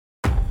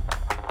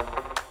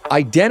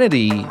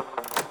Identity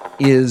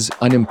is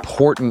an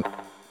important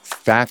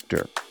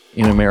factor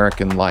in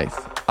American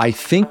life. I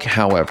think,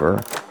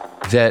 however,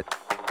 that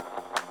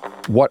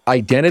what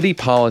identity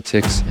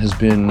politics has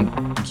been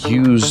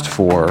used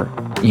for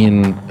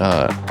in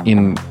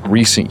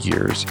recent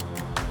years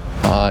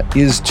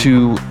is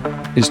to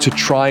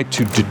try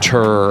to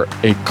deter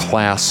a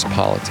class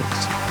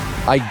politics.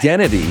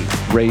 Identity,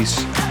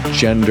 race,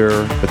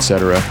 gender,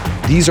 etc.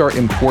 These are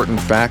important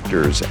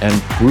factors,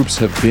 and groups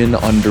have been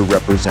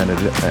underrepresented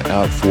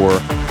for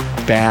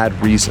bad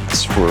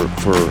reasons, for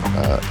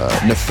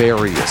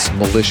nefarious,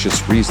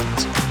 malicious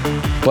reasons.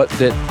 But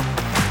that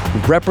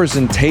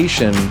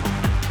representation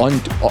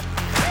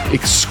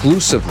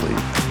exclusively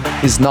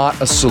is not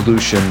a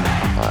solution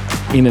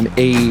in an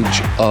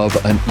age of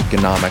an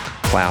economic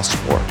class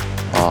war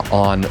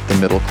on the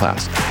middle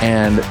class,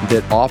 and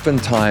that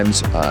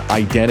oftentimes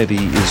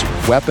identity is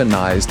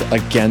weaponized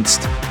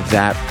against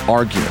that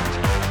argument.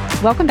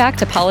 Welcome back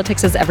to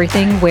Politics is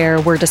Everything,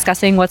 where we're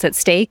discussing what's at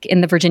stake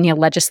in the Virginia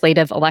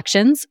legislative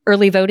elections.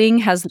 Early voting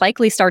has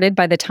likely started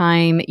by the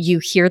time you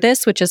hear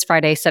this, which is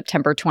Friday,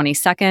 September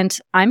 22nd.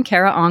 I'm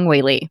Kara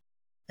Ong-Whaley.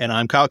 And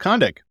I'm Kyle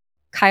Kondik.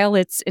 Kyle,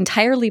 it's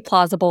entirely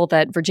plausible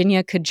that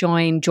Virginia could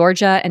join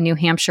Georgia and New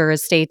Hampshire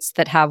as states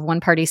that have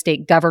one-party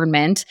state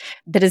government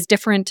that is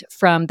different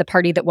from the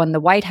party that won the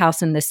White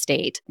House in this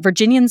state.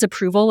 Virginians'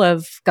 approval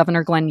of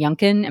Governor Glenn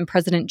Youngkin and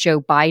President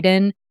Joe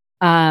Biden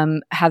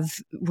have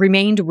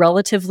remained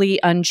relatively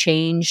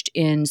unchanged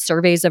in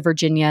surveys of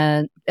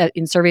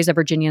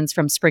Virginians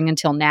from spring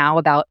until now.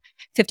 About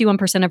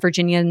 51% of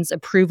Virginians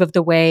approve of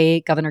the way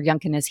Governor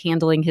Youngkin is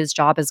handling his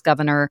job as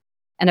governor,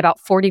 and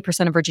about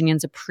 40% of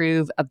Virginians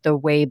approve of the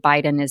way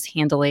Biden is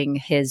handling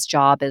his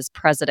job as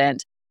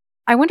president.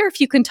 I wonder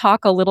if you can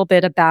talk a little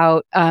bit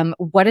about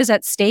what is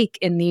at stake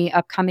in the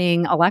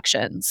upcoming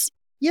elections.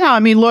 Yeah,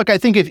 I mean, look, I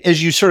think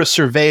as you sort of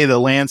survey the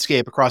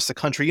landscape across the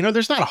country,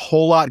 there's not a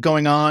whole lot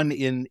going on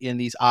in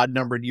these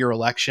odd-numbered year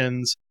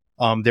elections.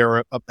 There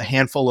are a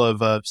handful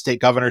of state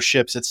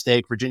governorships at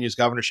stake. Virginia's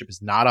governorship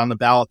is not on the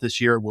ballot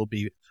this year. It will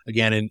be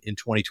again in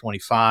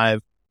 2025.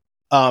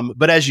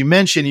 But as you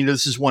mentioned,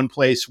 this is one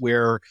place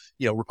where,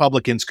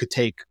 Republicans could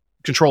take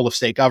control of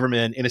state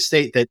government in a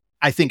state that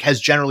I think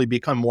has generally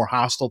become more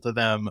hostile to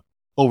them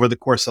over the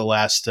course of the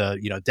last,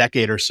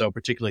 decade or so,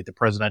 particularly at the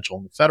presidential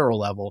and the federal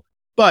level.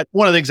 But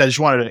one of the things I just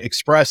wanted to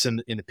express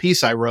in the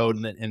piece I wrote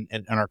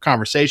and our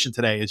conversation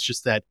today is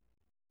just that,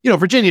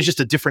 Virginia is just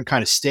a different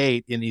kind of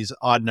state in these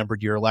odd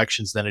numbered year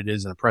elections than it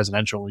is in a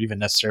presidential or even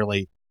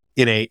necessarily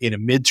in a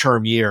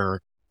midterm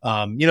year.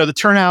 The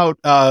turnout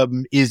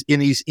is in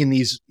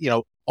these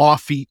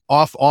off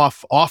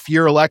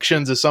year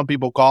elections, as some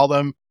people call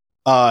them,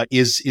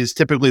 is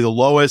typically the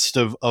lowest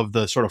of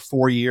the sort of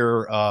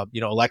 4-year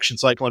election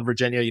cycle in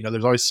Virginia.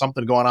 There's always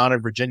something going on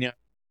in Virginia,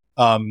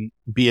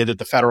 be it at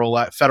the federal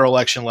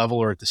election level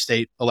or at the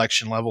state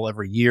election level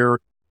every year.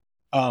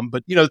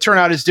 But the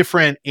turnout is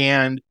different,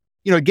 and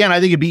again, I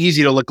think it'd be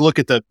easy to look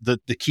at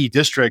the key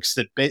districts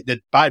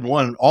that Biden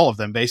won, all of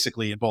them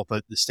basically, in both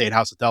the state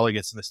House of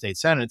Delegates and the state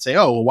Senate, and say,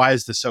 oh, well, why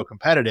is this so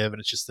competitive? And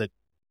it's just that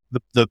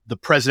the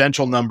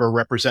presidential number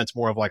represents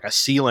more of like a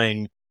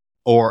ceiling,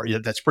 or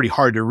that's pretty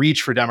hard to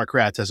reach for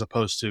Democrats, as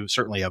opposed to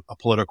certainly a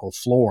political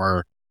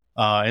floor.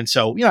 And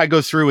so, I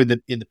go through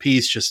in the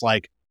piece just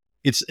like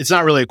it's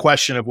not really a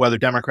question of whether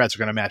Democrats are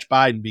going to match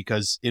Biden,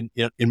 because in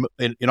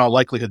all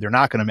likelihood they're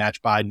not going to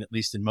match Biden, at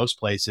least in most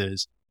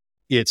places.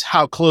 It's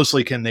how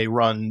closely can they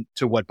run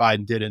to what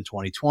Biden did in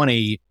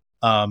 2020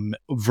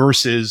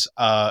 versus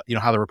how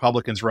the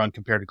Republicans run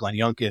compared to Glenn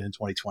Youngkin in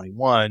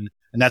 2021,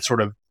 and that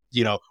sort of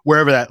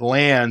wherever that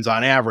lands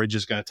on average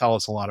is going to tell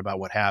us a lot about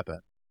what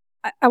happened.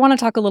 I want to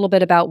talk a little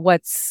bit about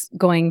what's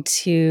going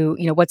to,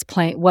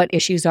 what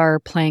issues are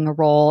playing a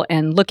role,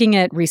 and looking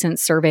at recent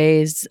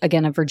surveys,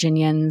 again, of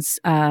Virginians,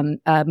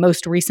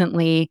 most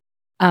recently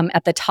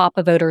at the top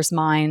of voters'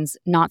 minds,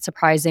 not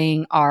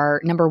surprising,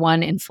 are number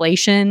one,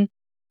 inflation,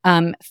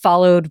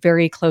 followed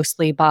very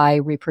closely by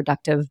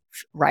reproductive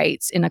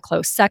rights in a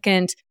close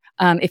second.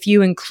 If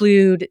you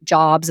include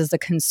jobs as a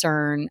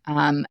concern,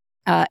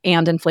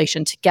 and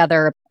inflation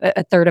together,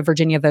 a third of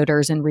Virginia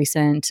voters in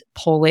recent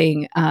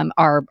polling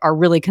are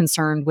really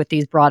concerned with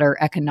these broader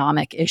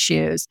economic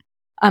issues.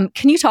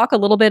 Can you talk a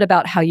little bit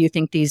about how you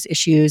think these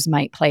issues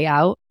might play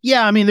out?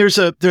 Yeah, I mean, there's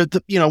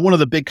one of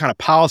the big kind of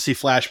policy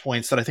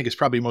flashpoints that I think is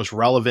probably most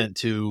relevant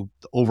to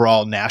the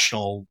overall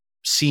national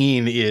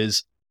scene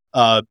is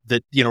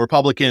that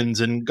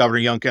Republicans and Governor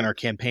Youngkin are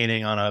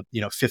campaigning on a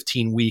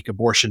 15-week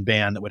abortion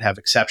ban that would have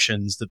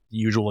exceptions, the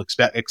usual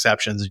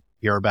exceptions you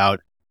hear about.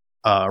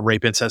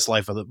 Rape, incest,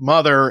 life of the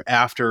mother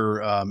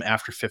after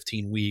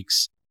 15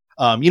 weeks.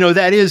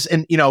 That is,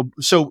 and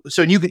so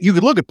you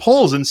could look at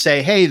polls and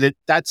say, hey,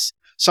 that's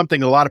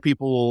something a lot of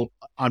people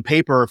on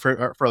paper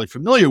are fairly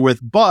familiar with.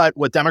 But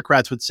what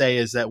Democrats would say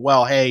is that,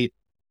 well, hey,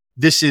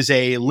 this is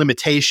a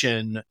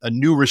limitation, a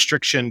new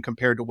restriction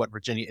compared to what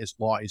Virginia's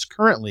law is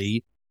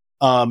currently.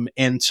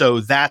 And so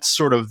that's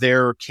sort of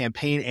their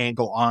campaign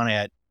angle on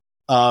it.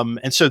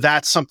 And so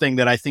that's something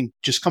that I think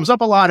just comes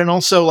up a lot. And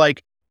also,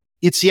 like,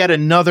 it's yet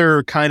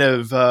another kind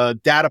of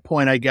data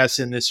point, I guess,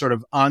 in this sort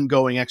of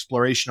ongoing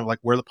exploration of like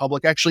where the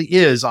public actually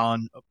is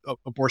on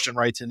abortion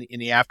rights in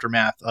the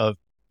aftermath of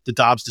the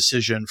Dobbs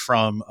decision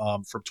from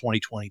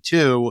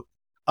 2022.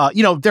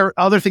 There are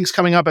other things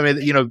coming up. I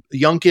mean,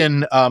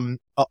 Youngkin,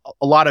 a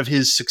lot of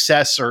his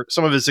success or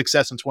some of his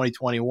success in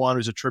 2021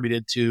 was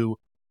attributed to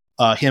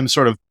him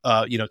sort of,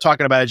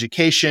 talking about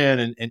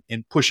education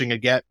and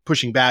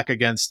pushing back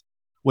against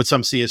what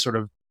some see as sort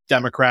of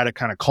Democratic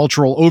kind of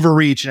cultural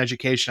overreach in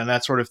education and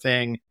that sort of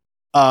thing.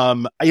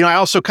 I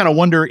also kind of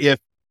wonder if,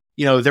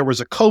 there was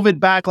a COVID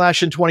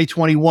backlash in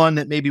 2021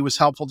 that maybe was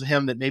helpful to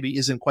him that maybe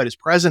isn't quite as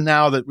present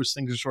now, that was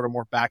things are sort of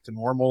more back to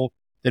normal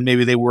than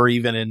maybe they were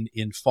even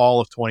in fall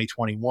of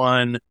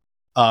 2021.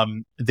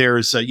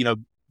 There's,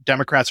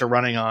 Democrats are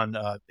running on,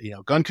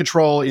 gun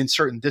control in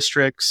certain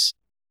districts.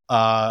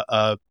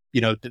 You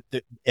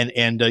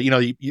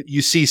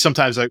see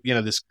sometimes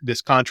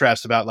this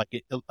contrast about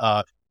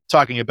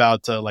talking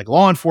about like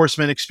law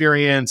enforcement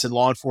experience and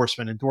law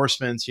enforcement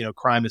endorsements.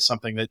 Crime is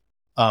something that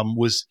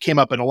came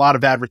up in a lot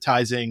of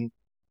advertising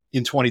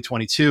in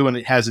 2022, and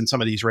it has in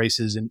some of these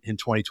races in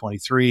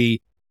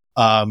 2023.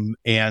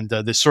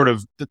 This sort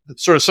of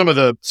some of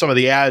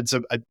the ads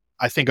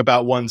I think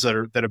about ones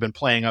that have been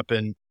playing up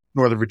in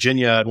Northern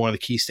Virginia at one of the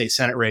key state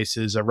Senate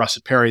races.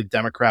 Russet Perry, the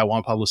Democrat,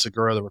 Juan Pablo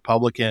Segura, the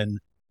Republican,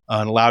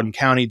 in Loudoun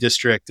County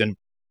district, and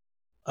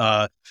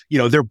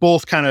they're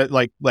both kind of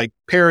like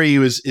Perry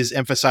is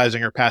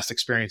emphasizing her past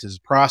experience as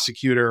a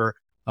prosecutor.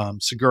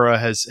 Segura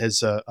has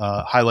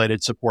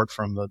highlighted support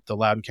from the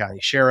Loudoun County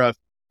sheriff,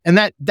 and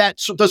that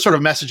sort of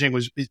messaging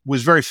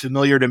was very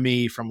familiar to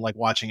me from like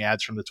watching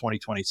ads from the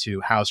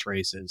 2022 House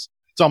races.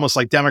 It's almost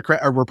like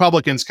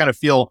Republicans kind of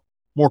feel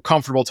more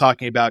comfortable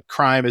talking about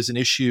crime as an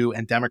issue,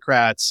 and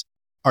Democrats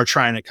are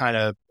trying to kind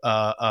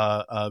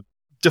of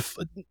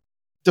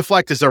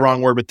deflect is the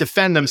wrong word, but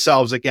defend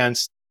themselves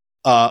against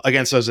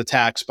those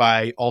attacks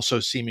by also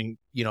seeming,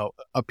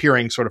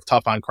 appearing sort of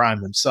tough on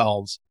crime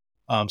themselves.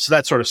 So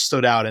that sort of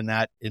stood out in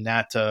that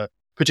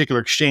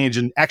particular exchange.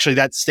 And actually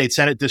that state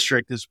Senate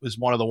district is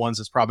one of the ones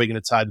that's probably going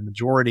to decide the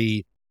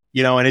majority,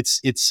 and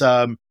it's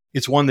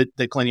one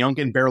that Glenn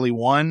Youngkin barely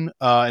won,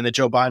 and that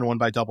Joe Biden won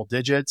by double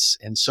digits.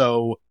 And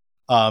so,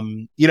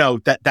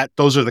 that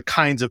those are the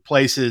kinds of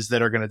places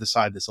that are going to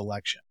decide this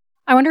election.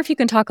 I wonder if you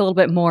can talk a little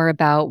bit more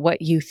about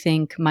what you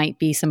think might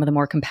be some of the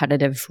more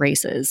competitive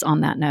races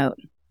on that note.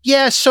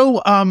 Yeah,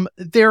 so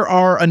there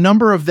are a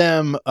number of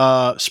them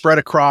spread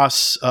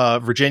across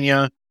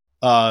Virginia,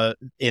 there's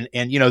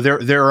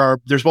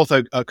both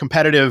a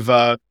competitive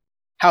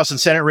House and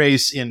Senate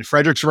race in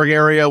Fredericksburg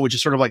area, which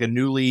is sort of like a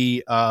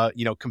newly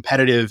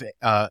competitive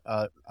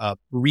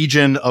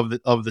region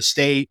of the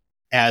state,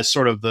 as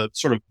sort of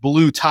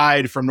blue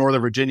tide from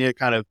Northern Virginia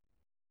kind of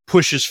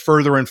pushes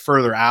further and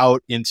further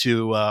out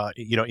into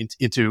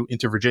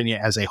Virginia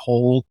as a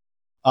whole.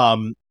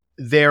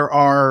 There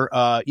are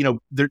a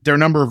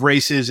number of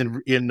races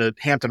in the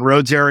Hampton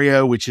Roads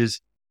area, which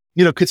is,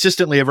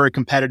 consistently a very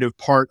competitive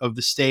part of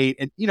the state.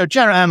 And,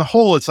 generally on the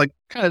whole, it's like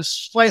kind of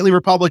slightly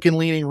Republican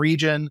leaning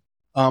region,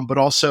 but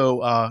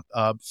also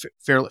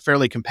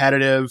fairly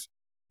competitive.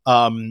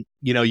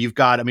 You've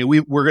got,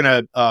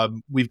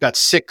 we've got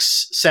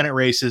 6 Senate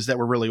races that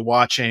we're really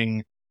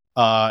watching.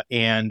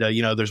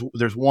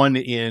 There's one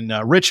in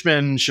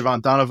Richmond.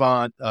 Siobhan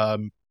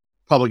Donovan,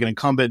 Republican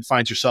incumbent,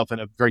 finds herself in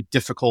a very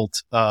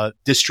difficult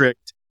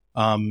district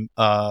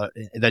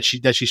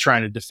that she's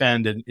trying to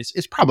defend, and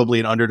it's probably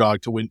an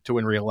underdog to win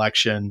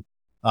re-election.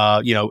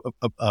 A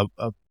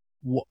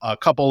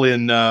couple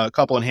in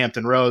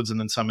Hampton Roads, and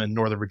then some in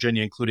Northern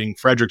Virginia, including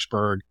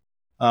Fredericksburg.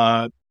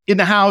 In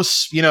the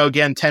House,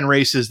 again, 10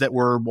 races that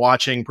we're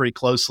watching pretty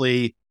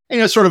closely.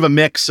 Sort of a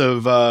mix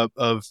of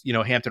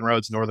Hampton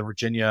Roads, Northern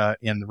Virginia,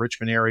 and the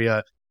Richmond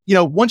area.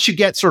 Once you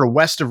get sort of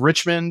west of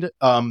Richmond,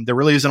 there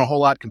really isn't a whole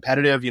lot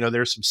competitive.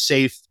 There's some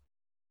safe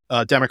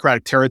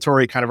Democratic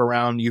territory kind of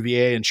around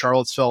UVA and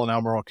Charlottesville and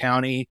Albemarle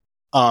County.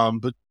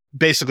 But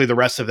basically the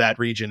rest of that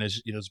region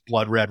is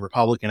blood red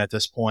Republican at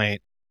this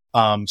point.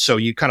 So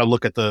you kind of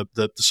look at the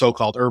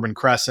so-called urban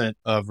crescent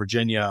of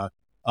Virginia.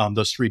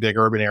 Those 3 big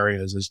urban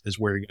areas is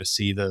where you're going to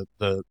see the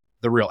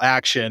real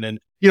action. And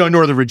in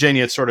Northern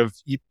Virginia, it's sort of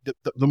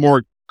the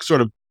more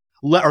sort of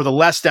or the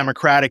less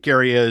Democratic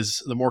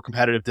areas, the more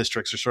competitive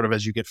districts are sort of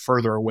as you get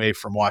further away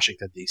from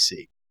Washington,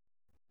 D.C.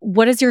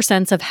 What is your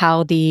sense of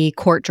how the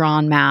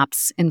court-drawn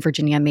maps in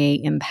Virginia may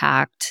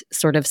impact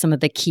sort of some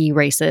of the key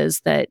races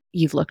that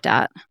you've looked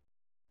at?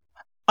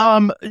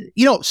 So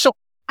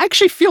I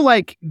actually feel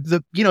like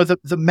the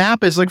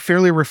map is like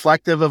fairly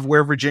reflective of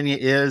where Virginia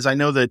is. I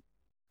know that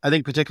I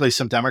think particularly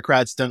some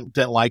Democrats don't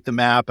like the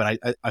map, and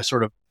I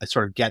sort of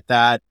get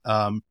that.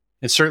 And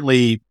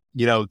certainly,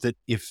 that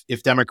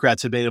if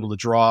Democrats had been able to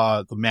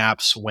draw the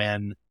maps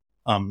when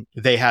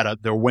they had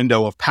their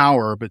window of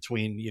power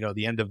between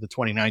the end of the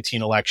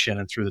 2019 election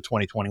and through the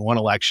 2021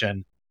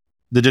 election,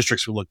 the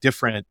districts would look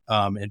different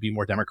and be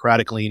more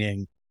Democratic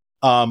leaning.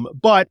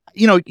 But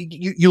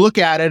you look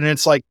at it and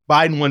it's like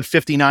Biden won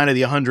 59 of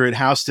the 100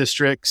 House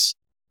districts.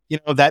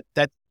 That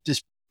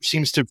just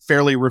seems to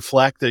fairly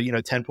reflect the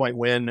 10-point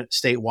win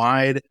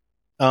statewide.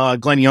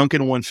 Glenn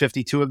Youngkin won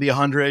 52 of the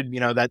 100.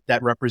 That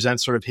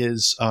represents sort of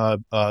his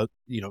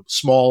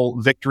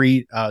small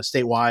victory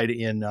statewide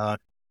in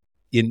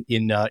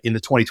the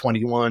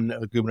 2021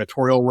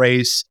 gubernatorial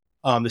race.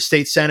 The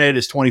state Senate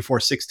is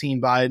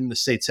 24-16 Biden. The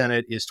state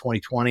Senate is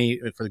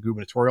 2020 for the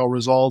gubernatorial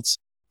results.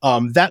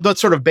 That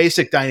sort of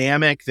basic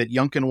dynamic that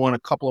Youngkin won a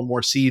couple of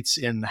more seats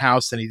in the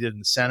House than he did in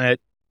the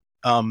Senate.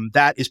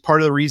 That is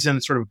part of the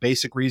reason, sort of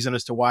basic reason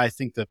as to why I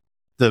think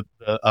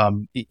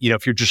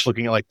if you're just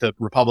looking at like the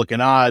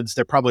Republican odds,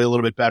 they're probably a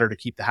little bit better to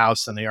keep the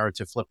House than they are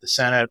to flip the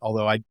Senate.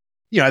 Although I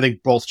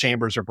think both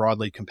chambers are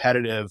broadly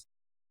competitive,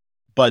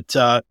 but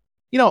I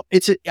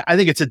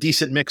think it's a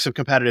decent mix of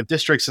competitive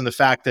districts, and the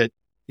fact that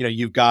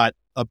you've got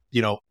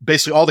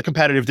basically all the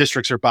competitive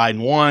districts are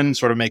Biden won,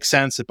 sort of makes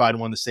sense that Biden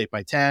won the state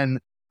by 10.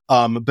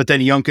 But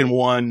then Youngkin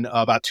won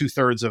about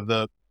 2/3 of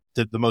the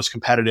most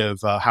competitive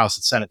House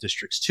and Senate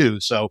districts too.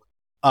 So,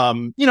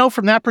 from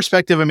that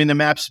perspective, I mean, the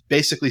maps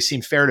basically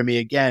seem fair to me.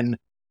 Again,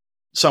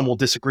 some will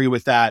disagree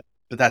with that,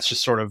 but that's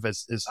just sort of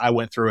as I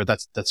went through it,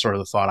 that's sort of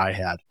the thought I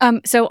had.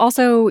 So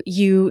also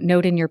you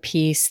note in your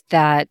piece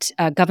that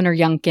Governor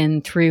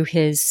Youngkin, through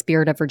his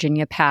Spirit of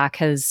Virginia PAC,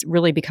 has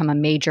really become a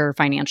major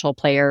financial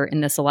player in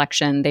this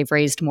election. They've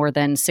raised more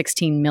than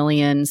 $16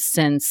 million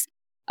since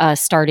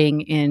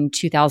starting in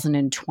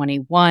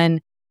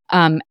 2021.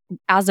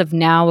 As of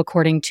now,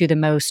 according to the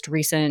most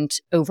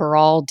recent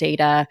overall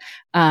data,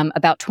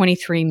 about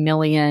 23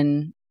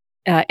 million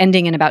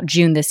ending in about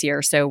June this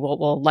year. So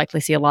we'll likely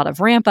see a lot of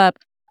ramp up.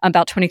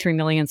 About 23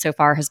 million so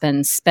far has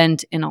been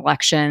spent in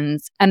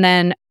elections. And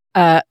then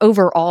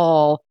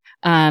overall,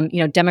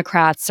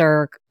 Democrats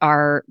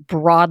are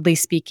broadly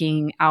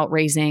speaking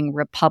outraising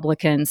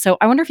Republicans. So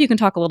I wonder if you can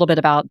talk a little bit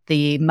about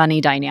the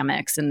money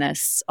dynamics in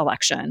this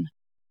election.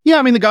 Yeah,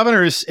 I mean, the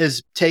governor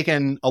has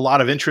taken a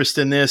lot of interest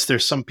in this.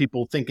 There's some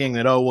people thinking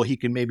that, he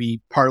can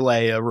maybe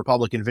parlay a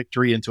Republican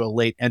victory into a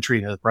late entry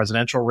into the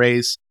presidential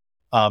race.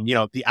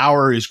 The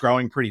hour is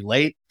growing pretty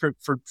late for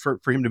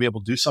him to be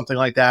able to do something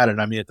like that.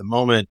 And I mean, at the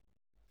moment,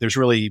 there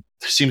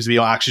seems to be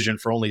oxygen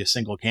for only a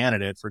single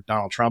candidate for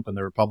Donald Trump in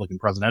the Republican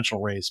presidential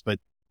race. But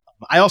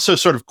I also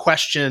sort of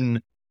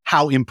question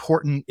how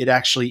important it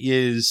actually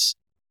is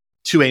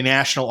to a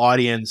national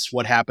audience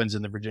what happens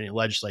in the Virginia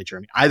legislature.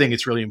 I mean, I think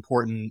it's really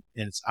important,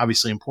 and it's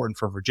obviously important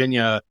for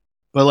Virginia.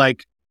 But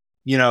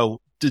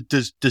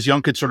does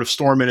Youngkin sort of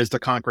storm in as the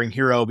conquering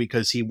hero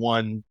because he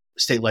won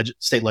state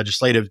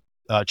legislative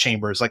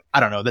chambers? Like, I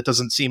don't know. That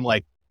doesn't seem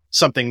like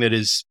something that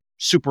is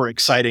super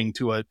exciting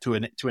to a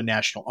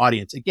national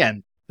audience.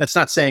 Again, that's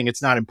not saying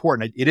it's not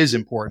important. It is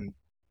important.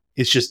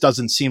 It just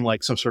doesn't seem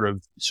like some sort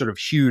of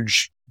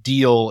huge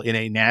deal in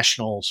a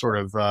national sort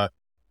of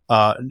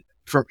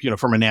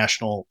from a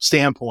national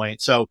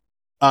standpoint. So,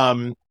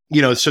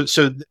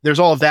 so there's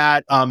all of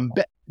that.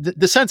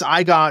 The sense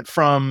I got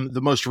from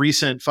the most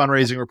recent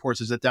fundraising reports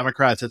is that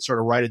Democrats had sort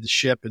of righted the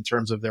ship in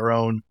terms of their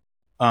own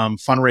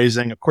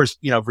fundraising. Of course,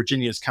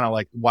 Virginia is kind of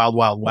like wild,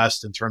 wild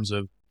west in terms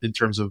of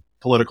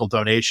political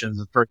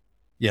donations.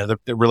 There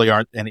really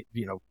aren't any,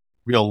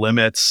 real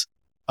limits.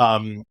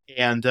 I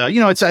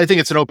think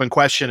it's an open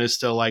question as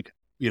to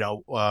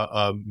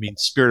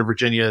Spirit of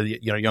Virginia,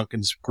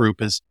 Youngkin's group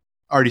has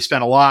already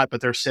spent a lot, but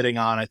they're sitting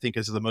on, I think,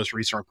 as of the most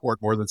recent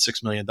report, more than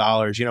 $6 million.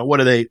 What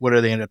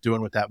do they end up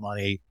doing with that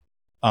money?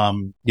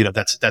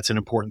 That's an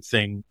important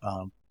thing,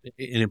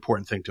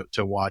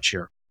 to watch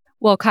here.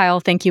 Well, Kyle,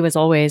 thank you as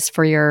always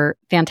for your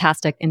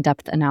fantastic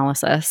in-depth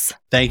analysis.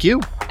 Thank you.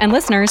 And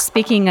listeners,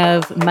 speaking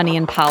of money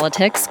in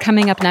politics,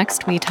 coming up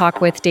next, we talk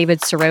with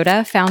David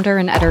Sirota, founder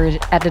and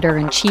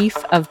editor-in-chief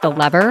of The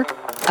Lever,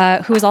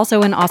 who is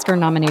also an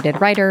Oscar-nominated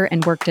writer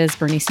and worked as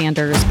Bernie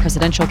Sanders'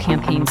 presidential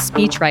campaign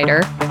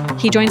speechwriter.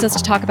 He joins us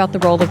to talk about the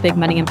role of big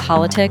money in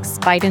politics,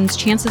 Biden's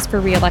chances for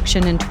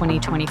re-election in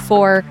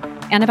 2024,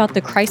 and about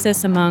the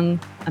crisis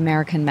among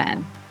American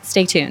men.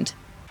 Stay tuned.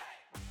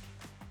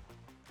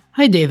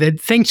 Hi, David.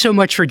 Thanks so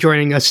much for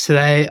joining us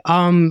today.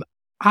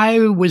 I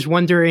was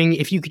wondering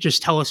if you could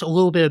just tell us a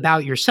little bit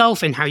about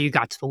yourself and how you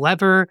got to The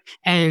Lever,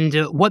 and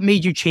what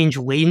made you change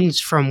lanes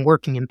from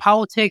working in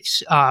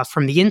politics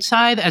from the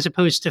inside as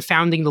opposed to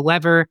founding The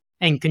Lever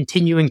and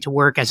continuing to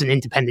work as an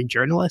independent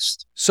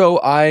journalist. So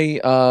I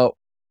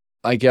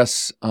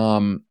guess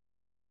when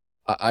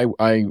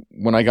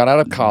I got out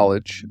of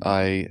college,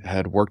 I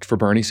had worked for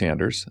Bernie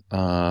Sanders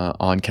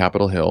on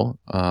Capitol Hill.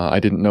 I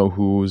didn't know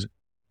who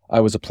I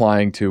was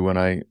applying to when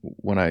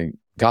I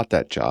got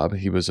that job.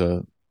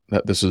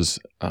 This was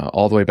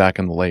all the way back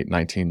in the late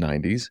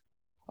 1990s,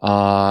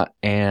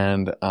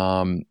 and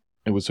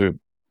it was a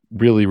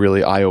really,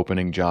 really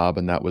eye-opening job,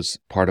 and that was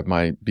part of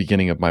my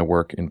beginning of my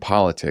work in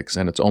politics.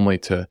 And it's only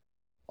to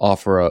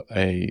offer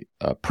a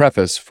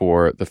preface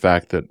for the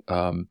fact that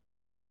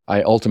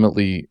I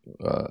ultimately,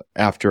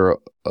 after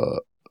a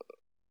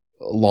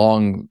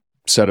long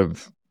set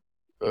of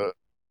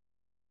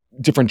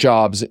different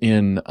jobs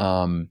in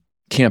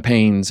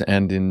campaigns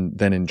and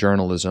then in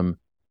journalism,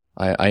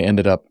 I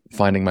ended up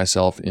finding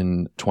myself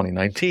in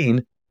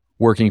 2019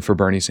 working for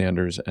Bernie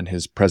Sanders and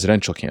his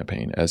presidential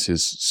campaign as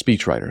his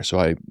speechwriter. So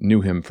I knew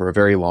him for a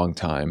very long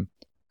time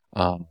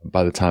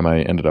by the time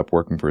I ended up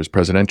working for his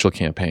presidential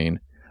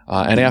campaign.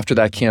 And after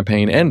that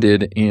campaign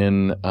ended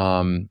in,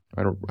 what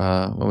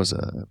was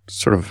it?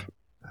 Sort of,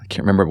 I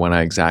can't remember when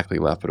I exactly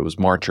left, but it was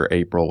March or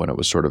April when it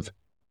was sort of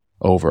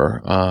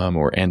over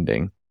or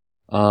ending.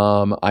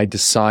 I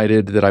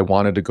decided that I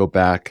wanted to go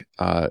back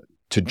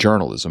to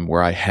journalism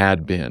where I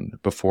had been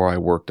before I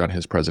worked on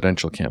his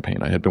presidential campaign.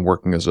 I had been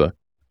working as a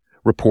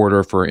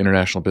reporter for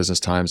International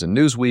Business Times and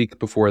Newsweek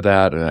before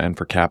that, and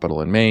for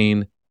Capital in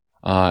Maine.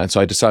 And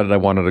so I decided I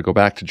wanted to go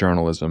back to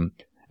journalism,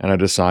 and I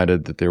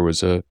decided that there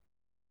was a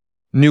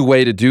new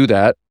way to do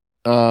that,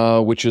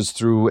 which is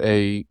through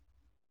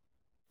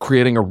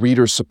creating a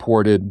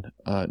reader-supported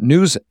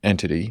news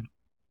entity.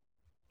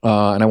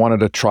 And I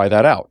wanted to try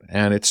that out.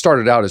 And it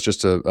started out as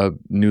just a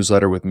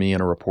newsletter with me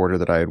and a reporter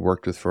that I had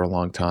worked with for a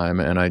long time.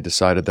 And I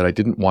decided that I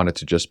didn't want it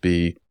to just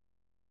be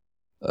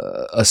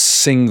a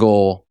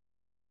single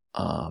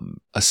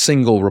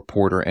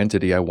reporter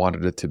entity. I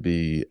wanted it to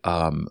be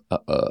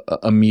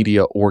a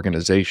media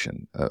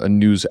organization, a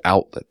news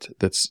outlet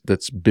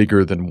that's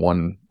bigger than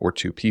one or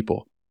two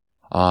people.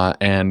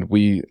 And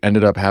we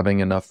ended up having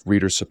enough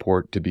reader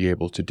support to be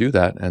able to do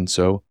that. And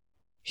so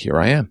here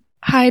I am.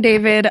 Hi,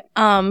 David.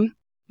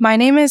 My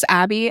name is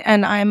Abby,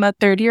 and I'm a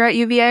third year at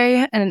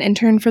UVA and an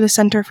intern for the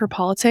Center for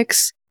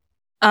Politics.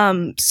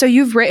 So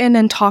you've written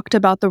and talked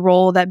about the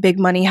role that big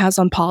money has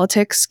on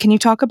politics. Can you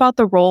talk about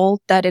the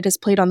role that it has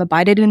played on the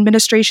Biden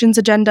administration's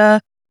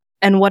agenda,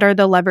 and what are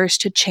the levers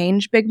to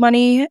change big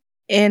money's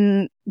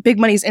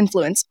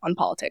influence on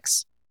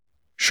politics?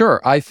 Sure.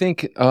 I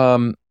think,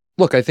 I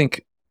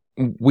think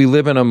we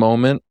live in a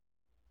moment,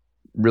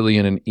 really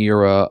in an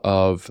era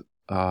of,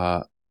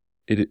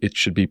 it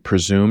should be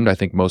presumed, I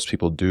think most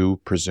people do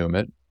presume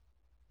it,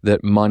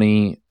 that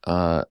money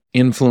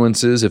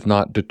influences, if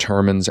not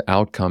determines,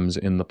 outcomes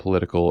in the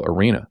political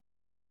arena.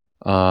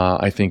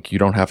 I think you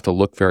don't have to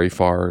look very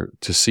far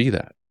to see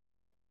that.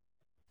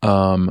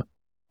 I'm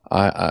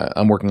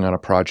working on a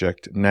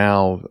project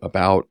now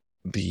about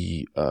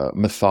the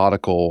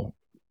methodical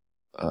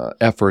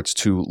efforts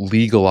to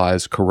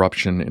legalize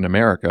corruption in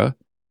America.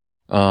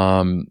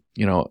 I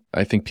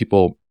think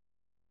people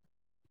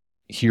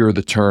hear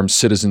the term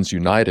Citizens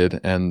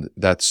United, and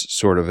that's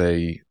sort of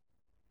a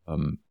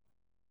kind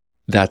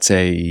of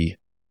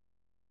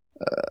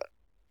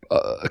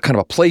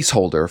a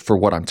placeholder for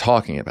what I'm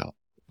talking about.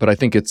 But I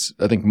think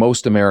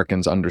most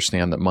Americans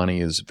understand that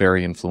money is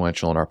very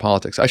influential in our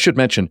politics. I should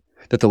mention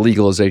that the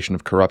legalization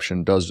of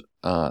corruption does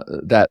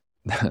that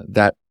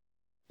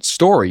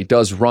story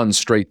does run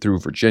straight through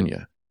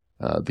Virginia.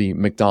 The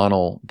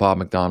Bob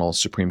McDonnell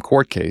Supreme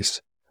Court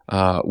case,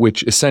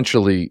 which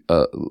essentially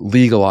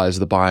legalized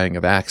the buying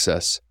of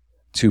access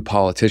to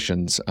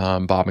politicians.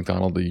 Bob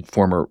McDonnell, the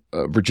former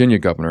Virginia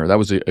governor, that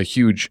was a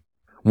huge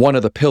one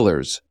of the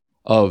pillars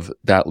of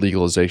that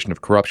legalization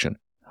of corruption.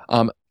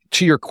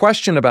 To your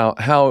question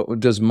about how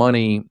does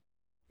money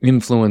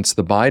influence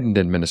the Biden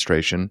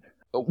administration,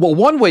 well,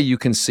 one way you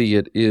can see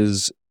it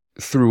is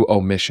through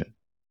omission.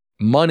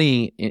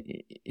 Money,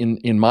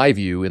 in my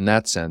view, in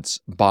that sense,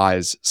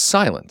 buys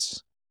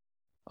silence.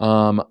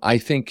 I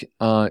think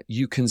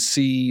you can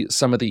see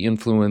some of the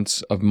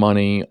influence of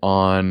money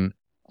on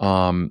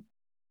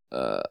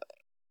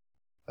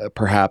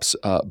perhaps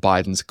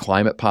Biden's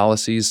climate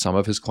policies, some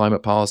of his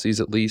climate policies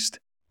at least.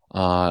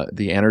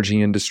 The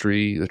energy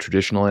industry, the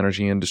traditional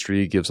energy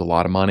industry, gives a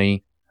lot of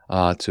money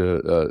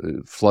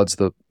floods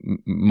the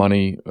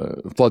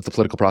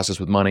political process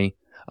with money.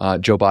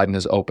 Joe Biden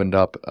has opened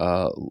up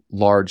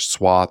large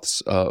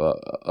swaths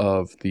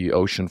of the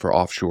ocean for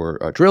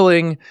offshore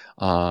drilling,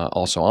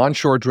 also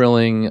onshore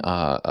drilling,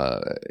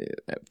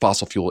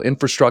 fossil fuel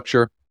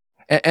infrastructure.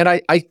 And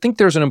I think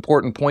there's an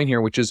important point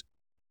here, which is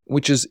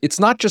it's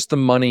not just the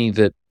money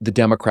that the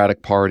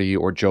Democratic Party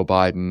or Joe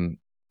Biden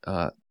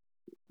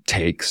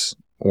takes,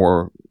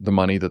 or the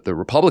money that the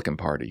Republican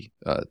Party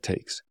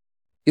takes.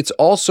 It's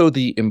also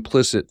the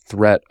implicit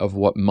threat of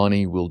what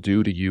money will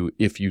do to you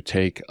if you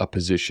take a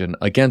position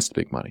against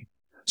big money.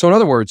 So in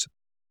other words,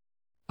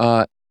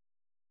 a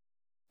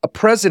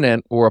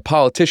president or a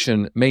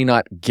politician may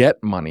not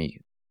get money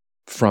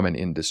from an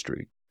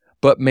industry,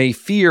 but may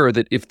fear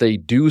that if they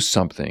do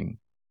something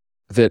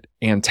that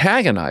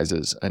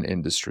antagonizes an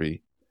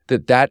industry,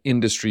 that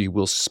industry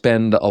will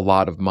spend a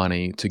lot of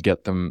money to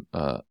get them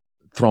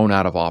thrown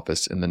out of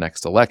office in the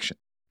next election.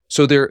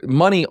 So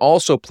money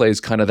also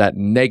plays kind of that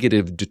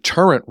negative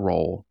deterrent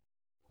role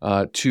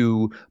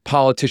to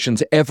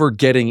politicians ever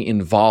getting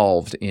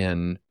involved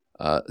in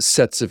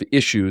sets of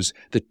issues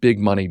that big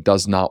money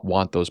does not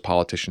want those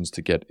politicians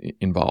to get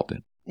involved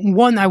in.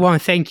 One, I want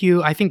to thank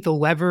you. I think The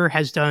Lever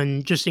has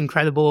done just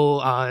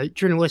incredible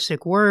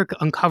journalistic work,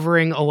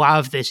 uncovering a lot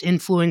of this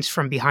influence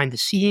from behind the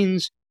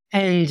scenes.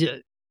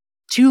 And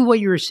to what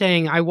you were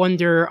saying, I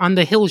wonder, on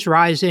The Hills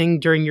Rising,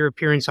 during your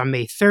appearance on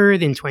May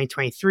 3rd in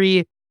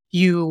 2023,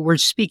 you were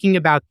speaking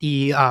about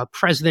the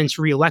president's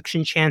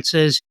reelection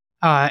chances,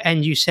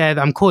 and you said,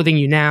 I'm quoting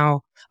you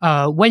now,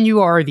 when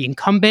you are the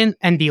incumbent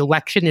and the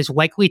election is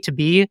likely to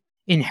be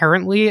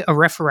inherently a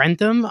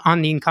referendum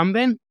on the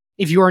incumbent,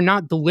 if you are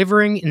not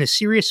delivering in a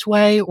serious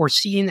way or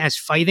seen as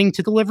fighting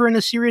to deliver in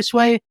a serious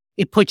way,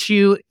 it puts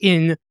you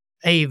in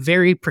a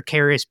very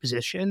precarious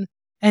position.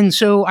 And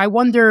so I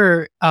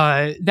wonder,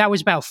 that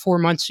was about 4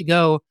 months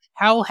ago.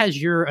 How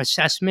has your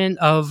assessment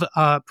of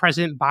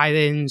President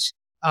Biden's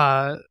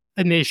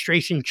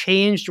administration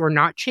changed or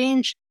not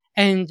changed?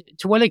 And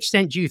to what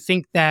extent do you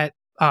think that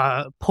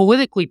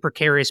politically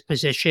precarious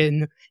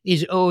position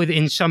is owed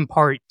in some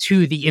part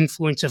to the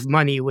influence of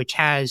money, which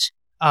has,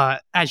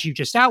 as you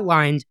just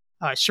outlined,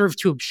 served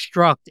to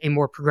obstruct a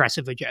more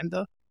progressive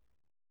agenda?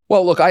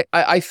 Well, look,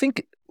 I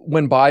think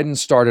when Biden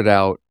started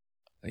out,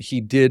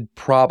 he did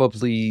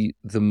probably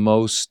the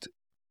most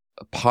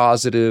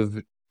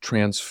positive,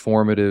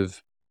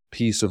 transformative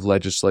piece of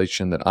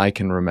legislation that I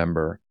can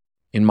remember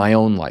in my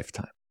own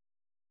lifetime,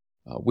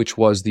 which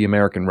was the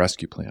American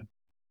Rescue Plan,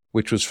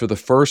 which was for the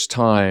first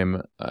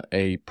time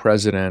a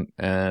president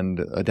and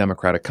a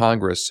Democratic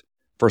Congress,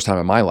 first time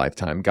in my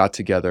lifetime, got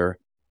together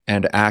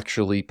and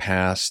actually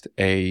passed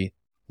a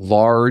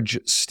large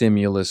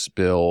stimulus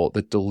bill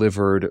that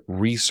delivered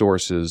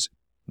resources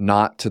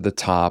not to the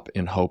top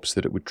in hopes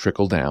that it would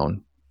trickle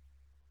down.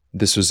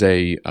 This was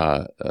a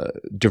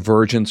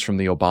divergence from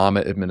the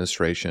Obama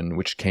administration,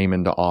 which came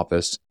into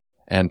office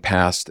and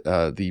passed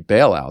the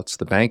bailouts,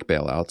 the bank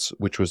bailouts,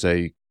 which was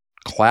a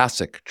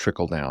classic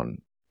trickle-down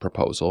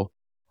proposal.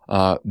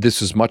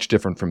 This is much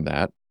different from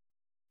that.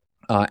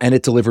 And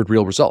it delivered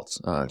real results.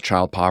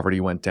 Child poverty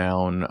went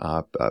down.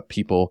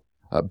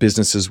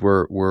 Businesses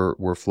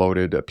were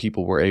floated.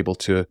 People were able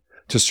to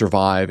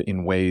survive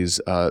in ways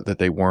that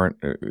they weren't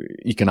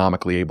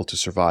economically able to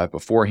survive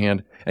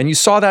beforehand. And you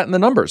saw that in the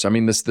numbers. I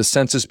mean, the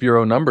Census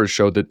Bureau numbers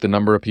showed that the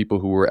number of people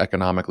who were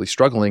economically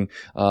struggling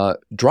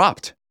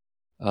dropped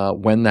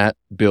when that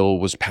bill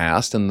was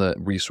passed and the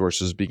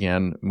resources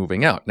began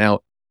moving out. Now,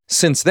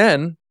 since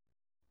then,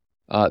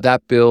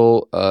 that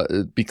bill,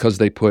 because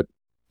they put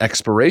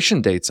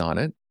expiration dates on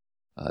it,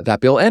 that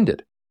bill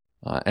ended.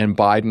 And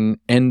Biden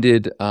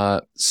ended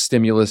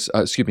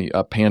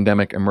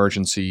pandemic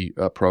emergency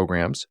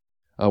programs,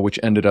 which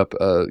ended up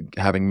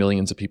having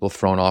millions of people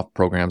thrown off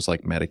programs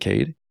like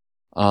Medicaid.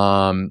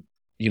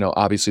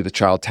 Obviously the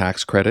child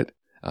tax credit,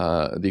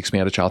 the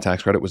expanded child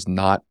tax credit was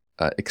not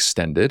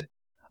extended.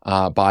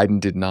 Biden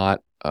did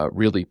not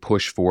really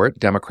push for it.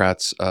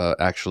 Democrats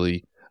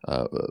actually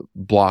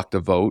blocked a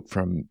vote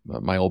from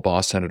my old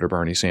boss, Senator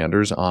Bernie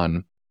Sanders,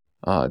 on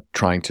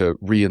trying to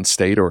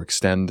reinstate or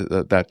extend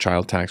that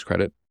child tax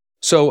credit.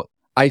 So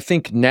I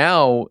think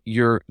now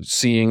you're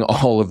seeing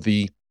all of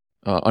the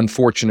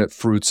unfortunate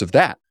fruits of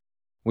that,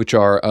 which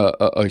are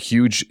a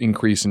huge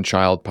increase in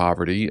child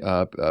poverty,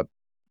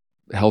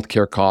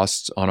 healthcare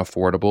costs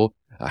unaffordable,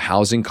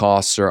 housing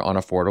costs are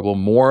unaffordable.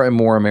 More and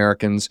more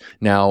Americans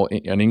now,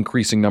 an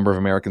increasing number of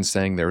Americans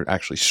saying they're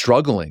actually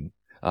struggling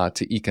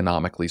to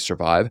economically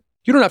survive.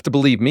 You don't have to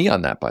believe me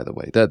on that, by the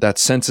way. That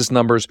census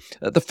numbers,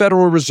 the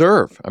Federal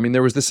Reserve. I mean,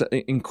 there was this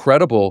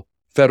incredible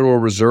Federal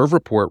Reserve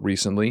report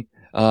recently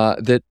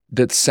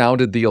that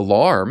sounded the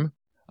alarm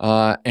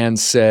and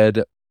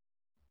said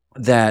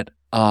that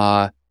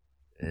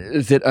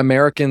that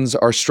Americans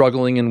are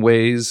struggling in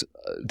ways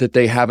that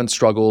they haven't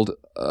struggled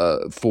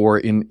for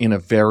in a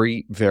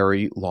very,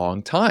 very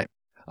long time.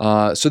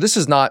 So this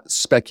is not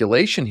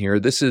speculation here.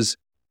 This is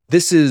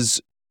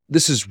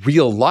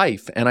real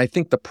life. And I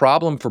think the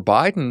problem for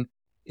Biden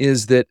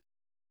is that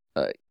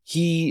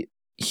he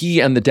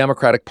and the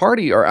Democratic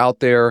Party are out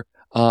there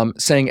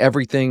saying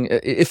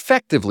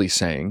effectively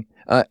saying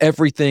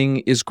everything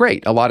is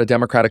great. A lot of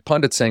Democratic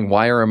pundits saying,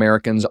 why are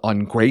Americans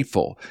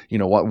ungrateful?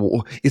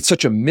 It's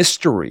such a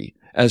mystery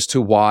as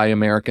to why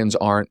Americans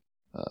aren't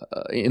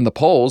in the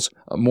polls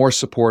more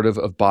supportive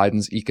of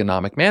Biden's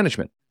economic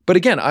management. But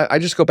again, I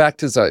just go back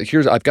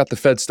to I've got the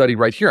Fed study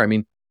right here.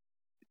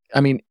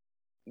 I mean,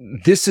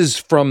 this is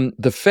from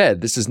the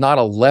Fed. This is not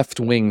a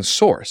left-wing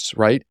source,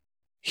 right?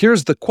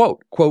 Here's the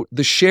quote,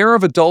 "The share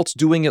of adults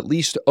doing at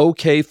least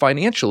okay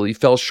financially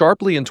fell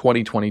sharply in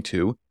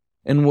 2022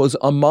 and was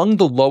among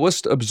the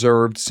lowest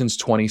observed since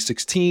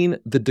 2016.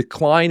 The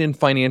decline in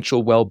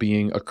financial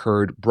well-being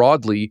occurred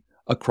broadly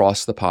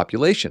across the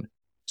population."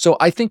 So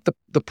I think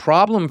the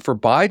problem for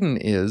Biden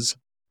is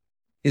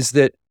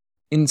that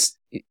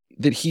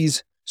that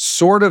he's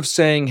sort of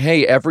saying,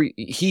 hey,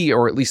 he,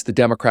 or at least the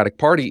Democratic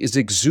Party, is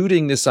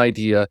exuding this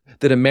idea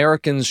that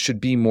Americans should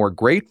be more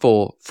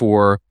grateful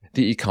for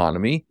the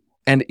economy.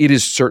 And it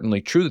is certainly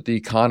true that the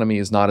economy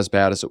is not as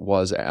bad as it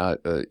was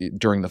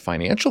during the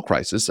financial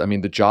crisis. I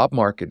mean, the job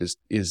market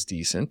is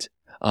decent.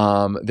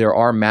 There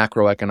are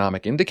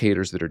macroeconomic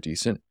indicators that are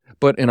decent.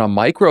 But in a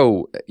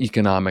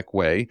microeconomic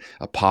way,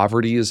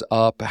 poverty is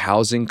up,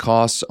 housing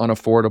costs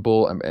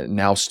unaffordable,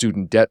 now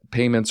student debt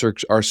payments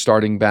are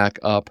starting back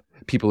up.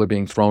 People are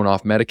being thrown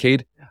off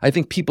Medicaid. I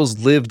think people's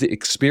lived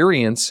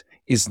experience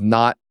is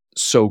not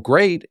so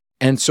great.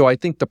 And so I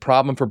think the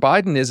problem for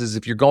Biden is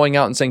if you're going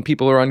out and saying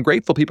people are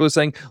ungrateful, people are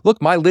saying,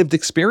 look, my lived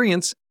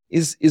experience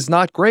is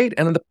not great.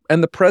 And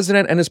the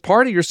president and his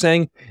party are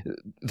saying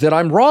that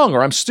I'm wrong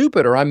or I'm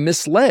stupid or I'm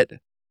misled.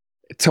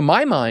 To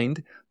my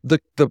mind, the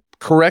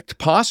correct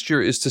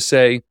posture is to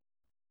say,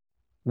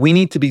 we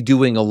need to be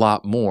doing a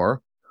lot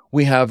more.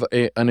 We have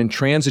an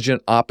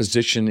intransigent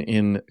opposition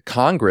in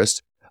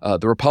Congress,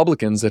 the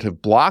Republicans, that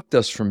have blocked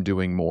us from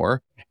doing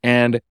more.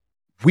 And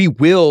we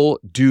will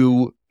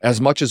do as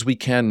much as we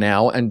can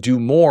now and do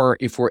more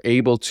if we're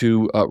able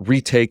to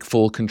retake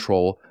full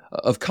control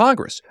of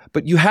Congress.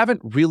 But you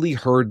haven't really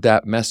heard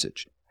that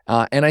message.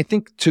 And I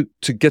think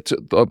to get to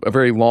a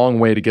very long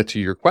way to get to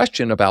your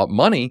question about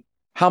money,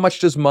 how much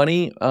does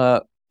money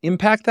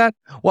impact that?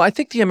 Well, I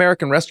think the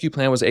American Rescue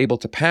Plan was able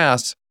to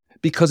pass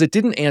because it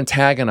didn't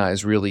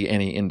antagonize really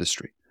any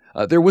industry.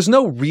 There was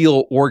no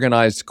real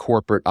organized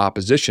corporate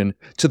opposition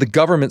to the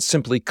government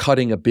simply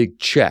cutting a big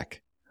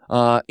check.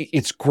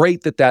 It's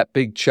great that that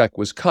big check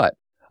was cut.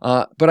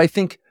 But I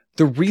think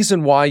the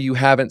reason why you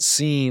haven't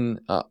seen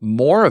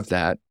more of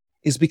that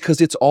is because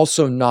it's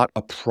also not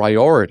a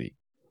priority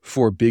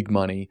for big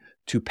money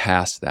to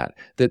pass that.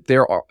 That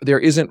there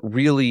isn't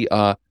really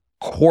a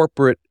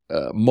corporate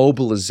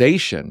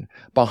mobilization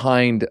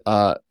behind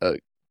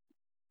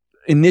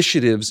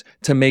initiatives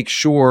to make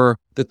sure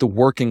that the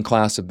working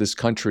class of this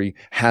country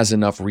has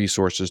enough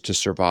resources to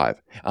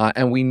survive.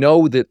 And we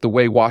know that the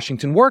way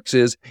Washington works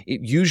is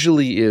it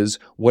usually is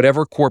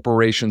whatever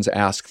corporations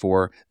ask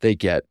for, they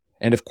get.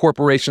 And if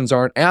corporations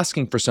aren't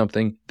asking for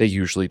something, they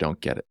usually don't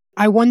get it.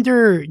 I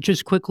wonder,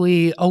 just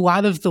quickly, a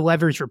lot of the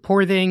Lever's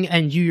reporting,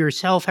 and you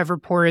yourself have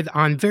reported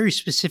on very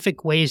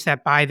specific ways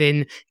that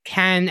Biden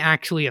can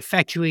actually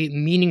effectuate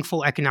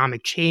meaningful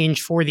economic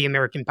change for the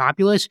American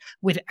populace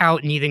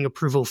without needing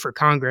approval for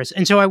Congress.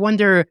 And so I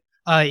wonder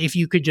if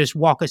you could just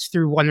walk us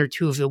through one or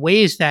two of the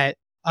ways that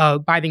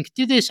Biden could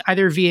do this,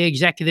 either via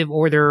executive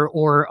order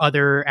or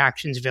other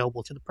actions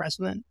available to the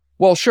president.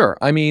 Well, sure.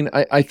 I mean,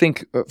 I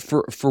think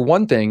for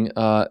one thing,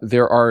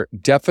 there are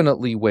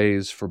definitely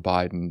ways for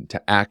Biden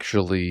to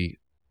actually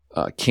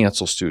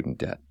cancel student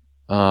debt.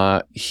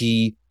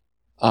 He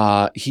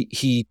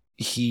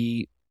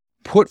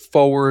put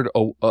forward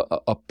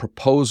a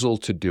proposal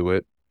to do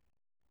it.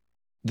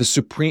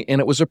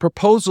 And it was a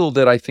proposal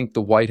that I think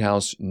the White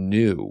House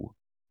knew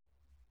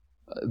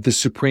the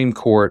Supreme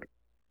Court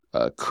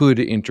could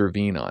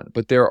intervene on.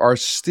 But there are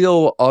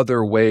still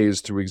other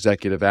ways through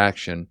executive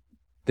action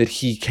that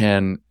he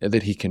can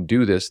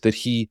do this, that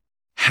he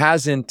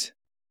hasn't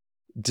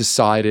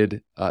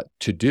decided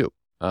to do.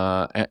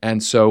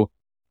 And so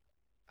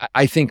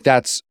I think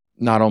that's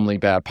not only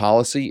bad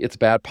policy, it's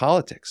bad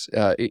politics.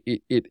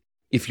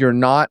 If you're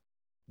not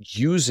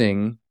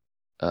using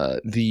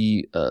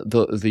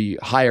the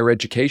Higher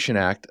Education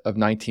Act of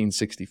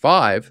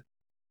 1965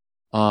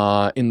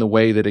 in the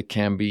way that it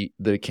can be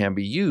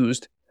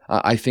used,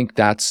 I think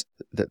that's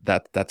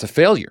a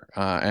failure,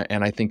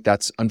 and I think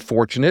that's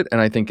unfortunate, and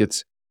I think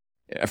it's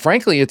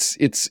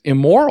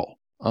immoral.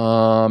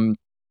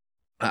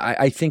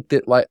 I think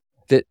that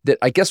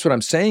I guess what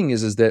I'm saying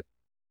is that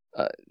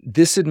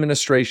this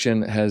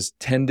administration has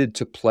tended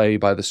to play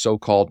by the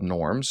so-called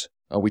norms.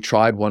 We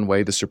tried one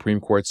way, the Supreme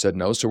Court said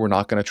no, so we're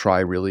not going to try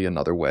really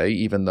another way,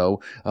 even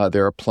though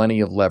there are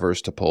plenty of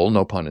levers to pull,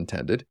 no pun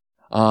intended.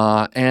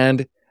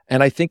 And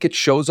I think it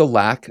shows a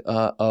lack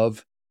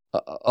of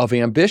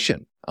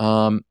ambition.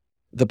 The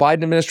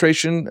Biden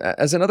administration,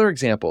 as another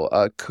example,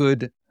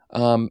 could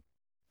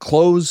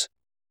close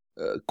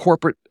a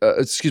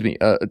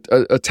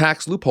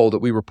tax loophole that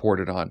we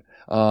reported on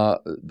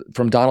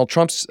from Donald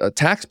Trump's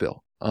tax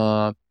bill.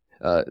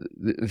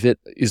 That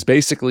is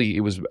basically,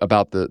 it was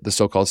about the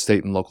so-called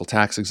state and local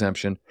tax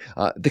exemption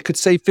that could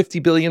save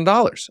 $50 billion.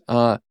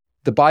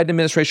 The Biden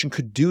administration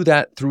could do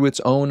that through its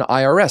own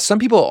IRS. Some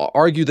people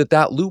argue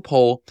that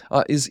loophole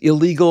is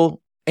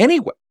illegal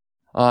anyway,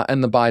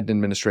 and the Biden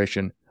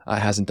administration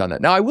hasn't done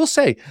that. Now, I will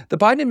say the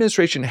Biden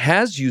administration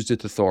has used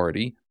its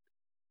authority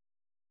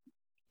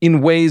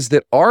in ways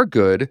that are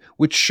good,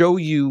 which show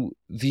you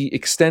the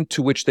extent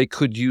to which they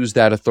could use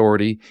that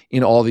authority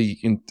in all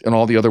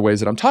the other ways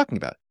that I'm talking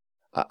about.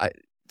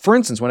 For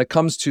instance, when it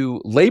comes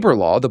to labor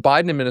law, the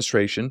Biden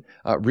administration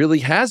really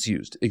has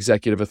used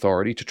executive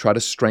authority to try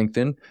to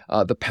strengthen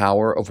the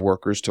power of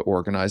workers to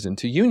organize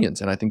into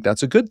unions, and I think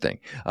that's a good thing.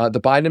 The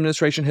Biden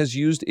administration has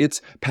used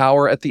its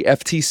power at the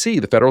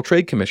FTC, the Federal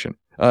Trade Commission,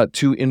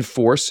 to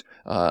enforce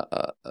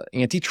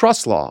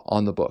antitrust law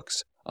on the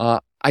books.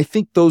 I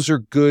think those are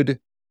good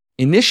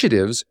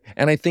initiatives,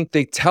 and I think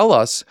they tell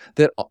us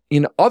that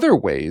in other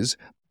ways,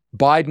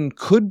 Biden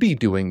could be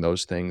doing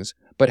those things,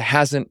 but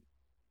hasn't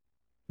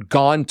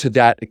gone to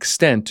that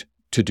extent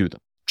to do them.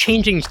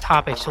 Changing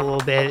topics a little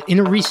bit, in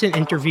a recent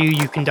interview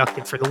you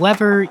conducted for The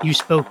Lever, you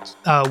spoke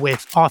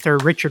with author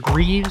Richard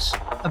Reeves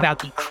about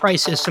the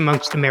crisis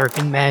amongst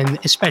American men,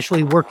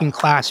 especially working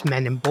class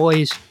men and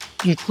boys,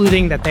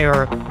 including that they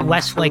are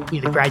less likely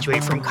to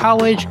graduate from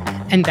college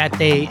and that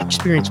they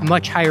experience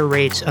much higher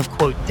rates of,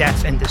 quote,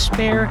 death and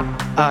despair,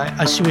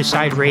 a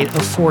suicide rate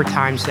of 4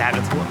 times that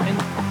of women.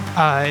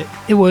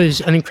 It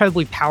was an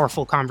incredibly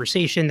powerful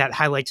conversation that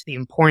highlights the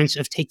importance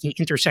of taking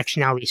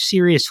intersectionality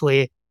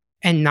seriously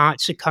and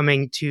not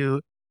succumbing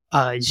to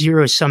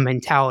zero-sum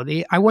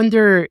mentality. I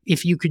wonder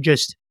if you could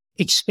just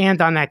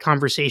expand on that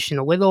conversation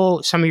a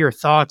little, some of your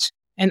thoughts,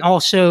 and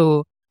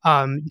also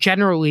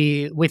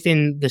generally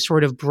within the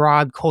sort of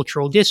broad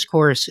cultural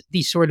discourse,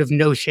 the sort of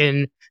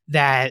notion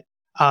that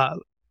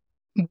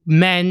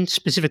men,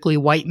 specifically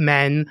white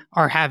men,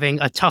 are having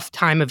a tough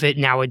time of it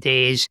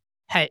nowadays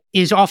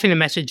is often a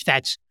message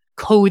that's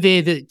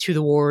coded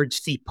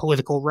towards the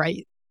political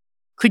right.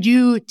 Could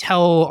you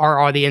tell our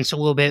audience a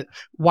little bit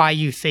why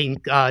you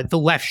think the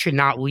left should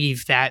not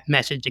leave that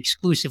message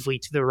exclusively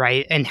to the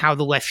right and how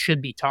the left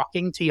should be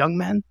talking to young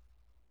men?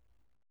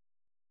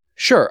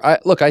 Sure.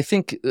 I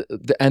think,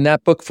 and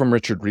that book from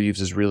Richard Reeves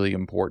is really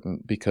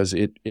important because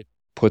it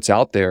puts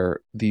out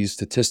there these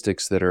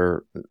statistics that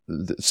are,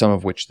 some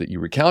of which that you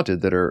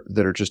recounted, that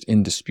are just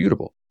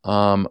indisputable.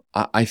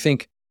 I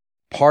think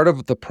part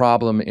of the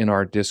problem in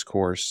our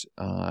discourse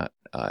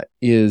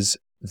is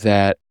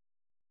that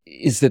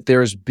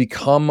there's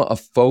become a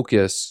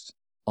focus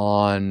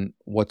on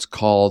what's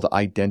called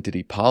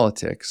identity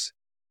politics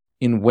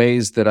in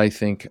ways that I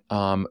think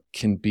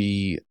can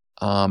be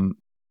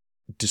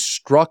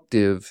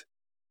destructive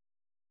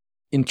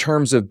in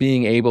terms of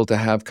being able to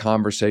have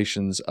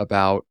conversations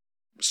about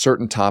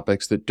certain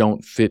topics that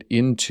don't fit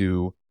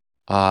into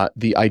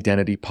the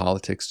identity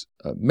politics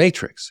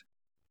matrix.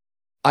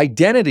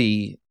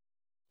 Identity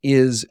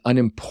is an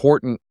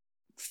important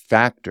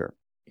factor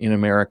in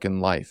American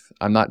life.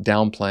 I'm not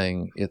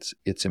downplaying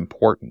its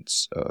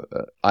importance.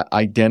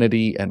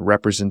 Identity and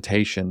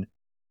representation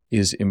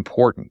is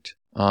important.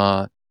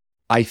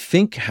 I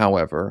think,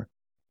 however,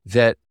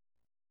 that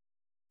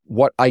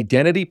what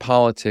identity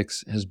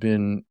politics has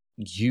been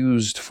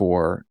used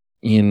for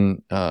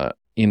in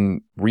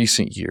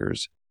recent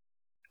years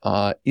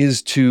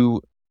is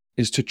to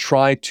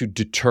try to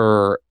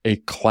deter a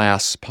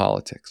class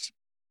politics.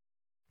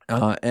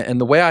 And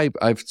the way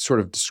I've sort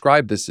of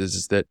described this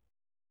is that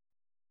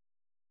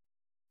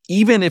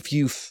even if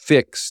you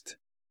fixed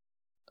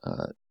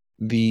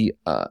the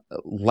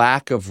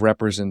lack of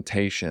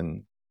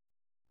representation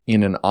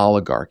in an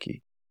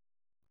oligarchy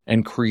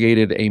and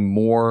created a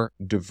more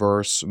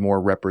diverse,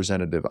 more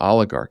representative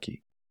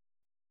oligarchy,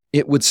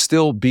 it would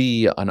still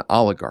be an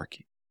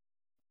oligarchy.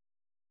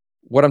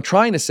 What I'm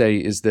trying to say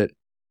is that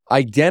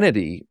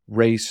identity,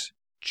 race,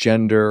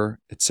 gender,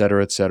 et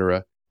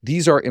cetera,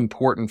 these are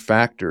important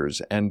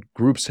factors, and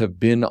groups have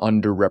been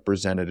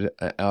underrepresented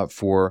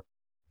for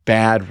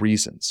bad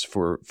reasons,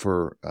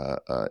 for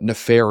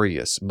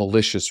nefarious,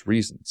 malicious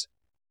reasons.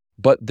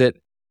 But that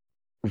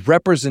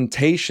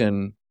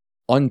representation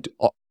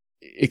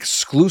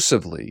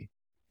exclusively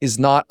is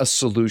not a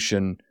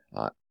solution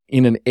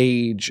in an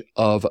age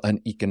of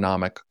an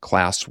economic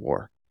class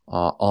war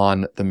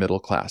on the middle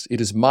class. It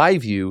is my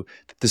view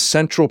that the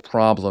central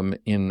problem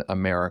in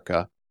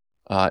America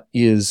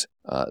is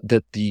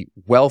that the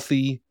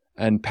wealthy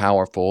and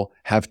powerful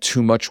have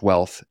too much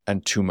wealth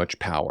and too much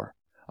power,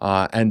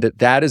 and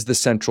that is the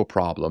central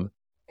problem,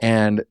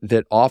 and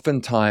that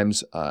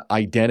oftentimes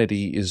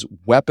identity is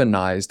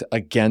weaponized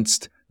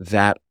against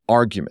that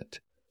argument.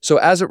 So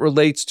as it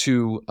relates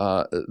to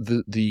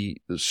the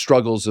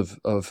struggles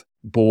of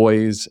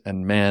boys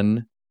and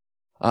men,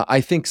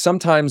 I think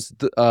sometimes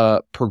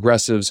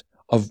progressives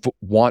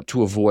want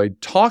to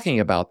avoid talking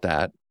about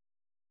that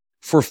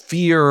for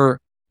fear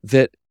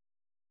that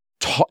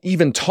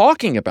even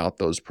talking about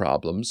those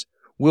problems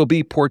will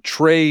be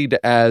portrayed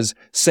as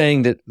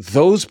saying that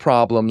those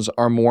problems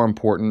are more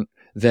important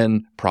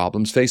than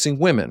problems facing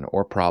women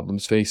or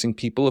problems facing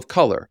people of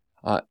color,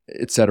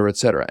 et cetera, et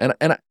cetera.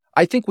 And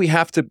I think we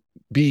have to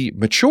be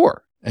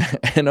mature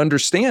and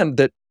understand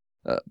that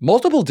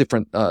multiple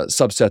different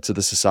subsets of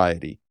the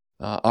society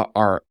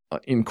are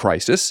in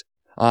crisis,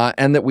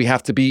 and that we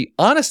have to be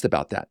honest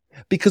about that.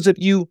 Because if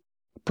you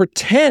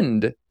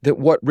pretend that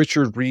what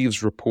Richard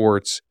Reeves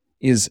reports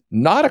is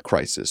not a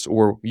crisis,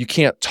 or you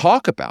can't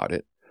talk about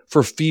it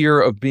for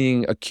fear of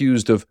being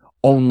accused of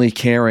only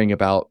caring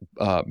about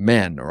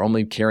men or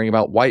only caring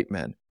about white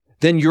men,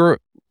 then you're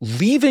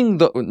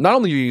not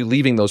only are you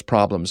leaving those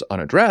problems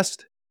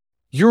unaddressed,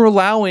 you're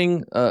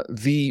allowing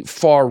the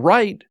far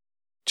right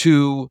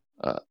to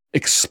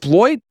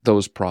exploit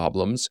those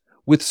problems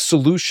with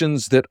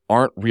solutions that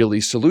aren't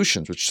really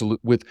solutions,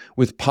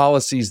 with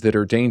policies that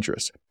are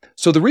dangerous.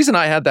 So the reason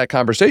I had that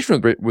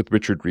conversation with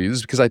Richard Reeves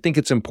is because I think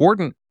it's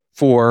important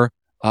for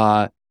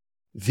for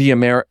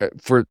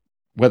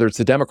whether it's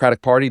the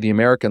Democratic Party, the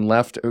American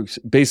left,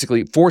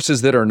 basically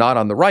forces that are not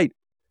on the right,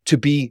 to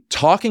be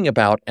talking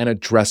about and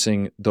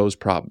addressing those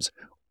problems.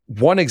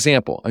 One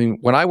example, I mean,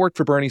 when I worked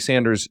for Bernie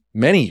Sanders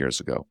many years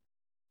ago,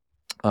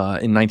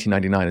 in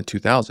 1999 and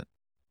 2000,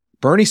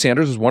 Bernie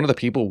Sanders was one of the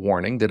people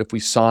warning that if we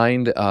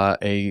signed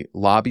a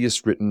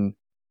lobbyist-written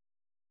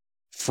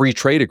free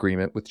trade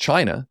agreement with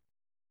China,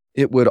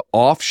 it would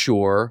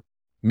offshore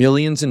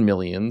millions and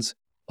millions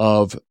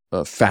of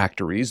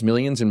factories,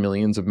 millions and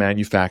millions of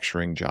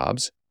manufacturing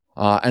jobs,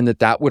 and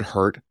that would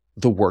hurt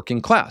the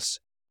working class.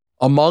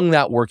 among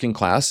that working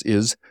class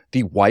is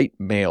the white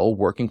male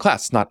working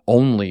class.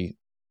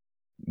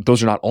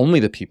 Those are not only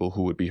the people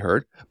who would be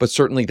hurt, but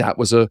certainly that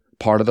was a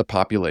part of the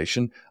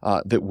population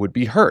that would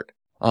be hurt.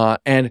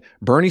 And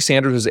Bernie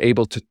Sanders was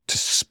able to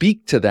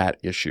speak to that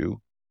issue.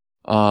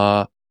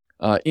 By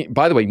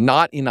the way,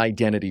 not in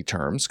identity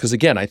terms, because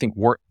again, I think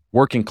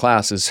working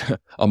class is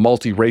a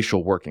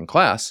multiracial working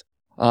class.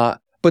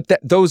 But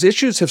those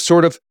issues have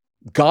sort of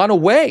gone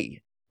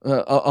away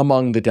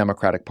among the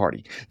Democratic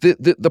Party.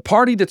 The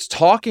party that's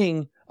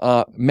talking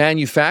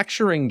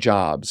manufacturing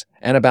jobs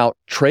and about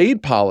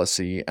trade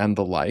policy and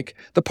the like,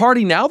 the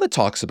party now that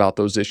talks about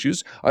those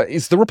issues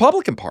is the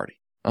Republican Party.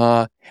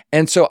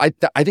 And so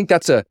I think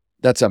that's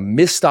a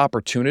missed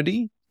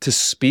opportunity to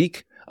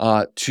speak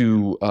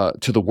to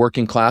the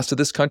working class of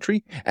this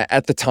country.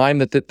 At the time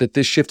that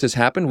this shift has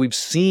happened, we've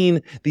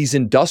seen these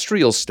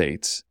industrial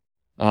states,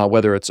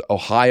 whether it's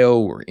Ohio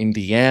or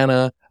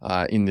Indiana,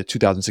 in the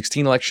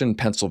 2016 election,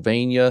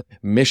 Pennsylvania,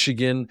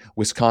 Michigan,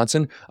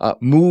 Wisconsin,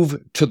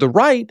 move to the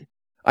right,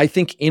 I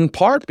think in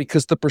part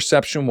because the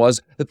perception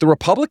was that the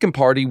Republican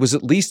Party was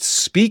at least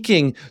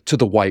speaking to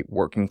the white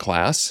working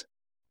class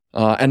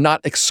and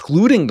not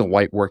excluding the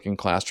white working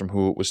class from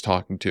who it was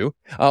talking to,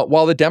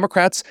 while the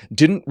Democrats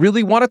didn't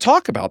really want to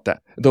talk about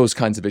those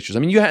kinds of issues. I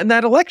mean, in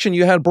that election,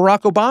 you had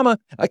Barack Obama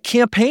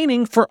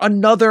campaigning for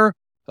another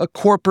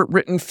corporate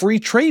written free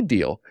trade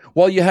deal,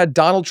 while you had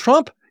Donald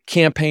Trump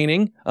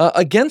campaigning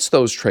against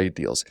those trade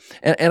deals.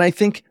 And I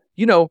think,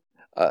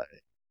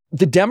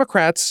 the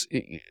Democrats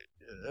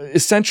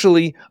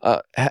essentially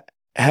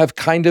have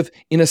kind of,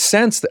 in a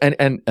sense,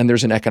 and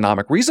there's an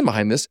economic reason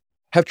behind this,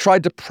 have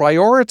tried to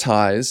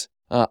prioritize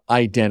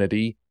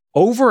identity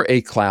over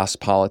a class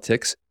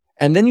politics.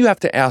 And then you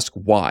have to ask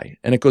why.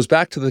 And it goes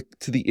back to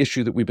the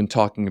issue that we've been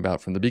talking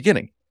about from the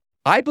beginning.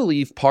 I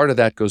believe part of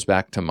that goes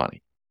back to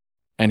money.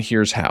 And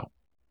here's how.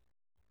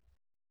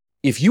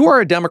 If you are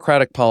a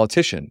Democratic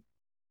politician,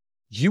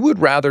 you would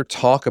rather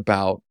talk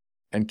about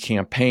and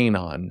campaign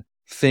on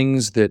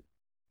things that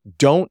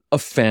don't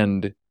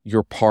offend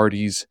your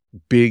party's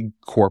big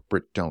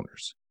corporate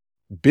donors.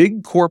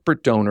 Big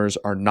corporate donors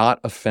are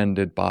not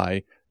offended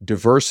by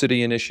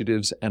diversity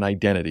initiatives and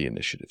identity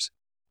initiatives.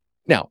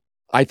 Now,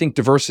 I think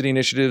diversity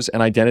initiatives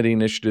and identity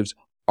initiatives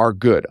are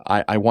good.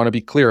 I want to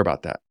be clear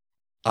about that.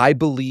 I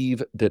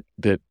believe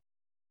that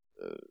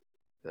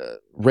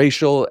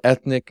racial,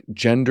 ethnic,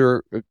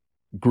 gender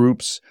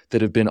groups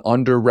that have been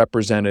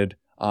underrepresented,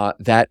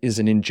 that is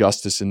an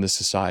injustice in this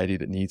society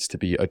that needs to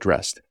be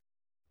addressed.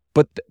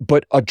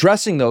 But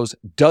addressing those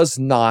does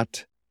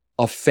not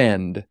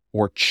offend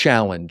or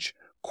challenge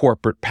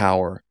corporate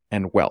power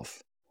and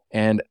wealth.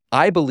 And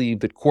I believe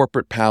that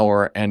corporate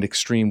power and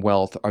extreme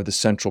wealth are the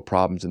central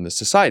problems in this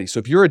society. So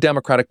if you're a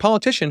Democratic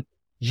politician,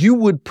 you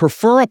would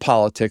prefer a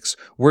politics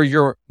where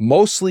you're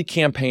mostly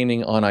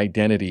campaigning on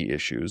identity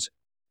issues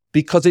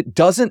because it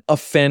doesn't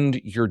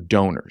offend your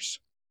donors.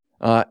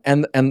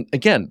 And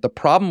again, the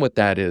problem with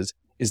that is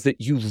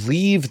that you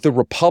leave the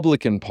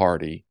Republican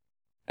Party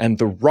and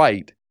the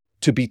right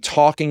to be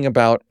talking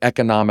about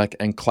economic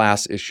and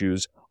class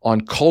issues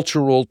on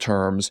cultural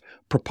terms,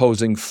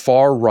 proposing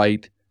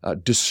far-right,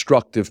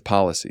 destructive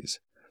policies.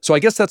 So I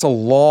guess that's a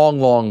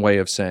long, long way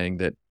of saying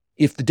that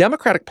if the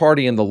Democratic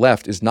Party and the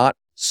left is not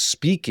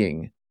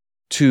speaking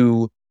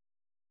to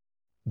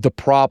the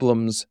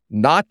problems,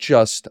 not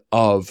just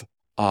of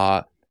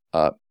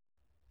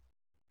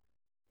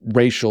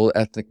racial,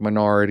 ethnic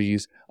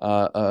minorities,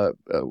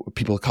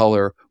 people of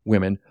color,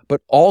 women, but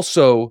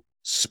also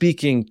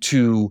speaking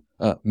to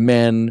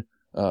men,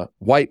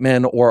 white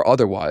men or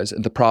otherwise,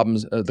 and the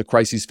problems, the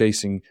crises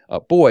facing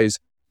boys,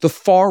 the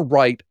far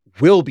right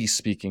will be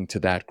speaking to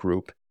that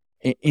group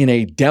in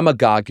a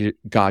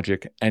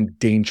demagogic and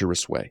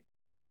dangerous way.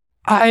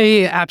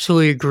 I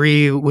absolutely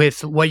agree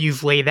with what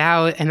you've laid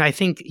out, and I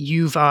think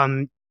you've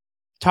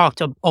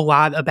talked a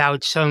lot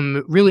about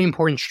some really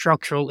important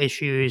structural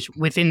issues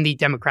within the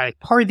Democratic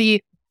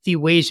Party, the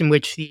ways in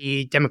which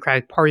the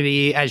Democratic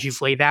Party, as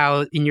you've laid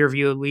out, in your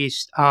view at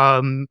least,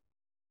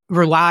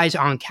 relies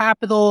on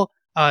capital,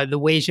 the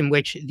ways in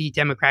which the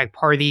Democratic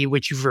Party,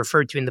 which you've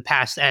referred to in the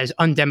past as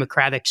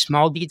undemocratic,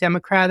 small d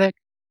democratic.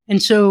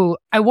 And so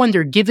I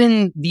wonder,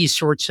 given these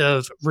sorts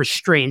of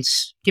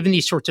restraints, given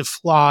these sorts of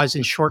flaws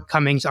and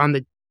shortcomings on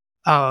the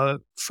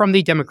from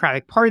the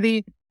Democratic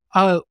Party,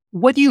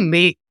 what do you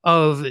make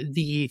of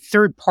the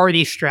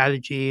third-party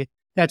strategy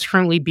that's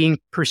currently being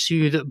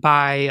pursued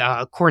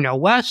by Cornel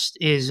West,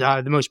 is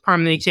the most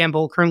prominent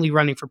example, currently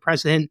running for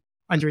president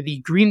under the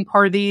Green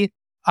Party?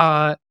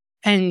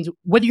 And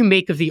what do you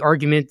make of the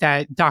argument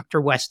that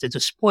Dr. West is a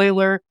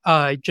spoiler?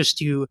 Just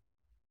to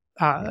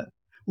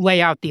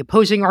lay out the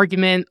opposing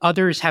argument,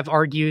 others have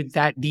argued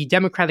that the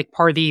Democratic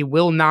Party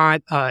will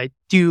not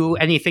do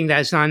anything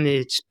that is not in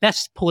its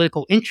best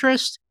political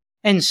interest.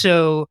 And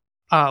so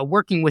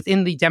working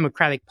within the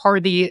Democratic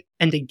Party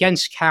and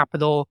against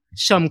capital,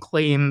 some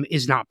claim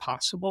is not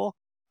possible.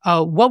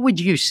 What would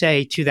you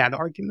say to that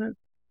argument?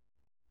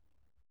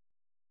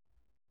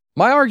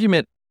 My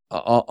argument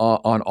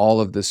on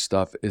all of this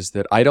stuff is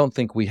that I don't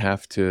think we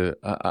have to.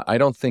 I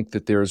don't think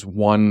that there's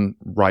one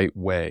right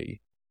way,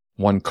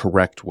 one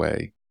correct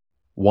way,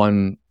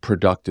 one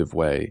productive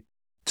way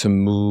to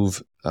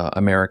move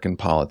American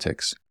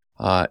politics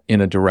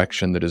in a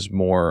direction that is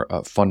more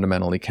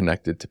fundamentally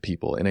connected to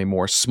people, in a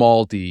more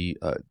small d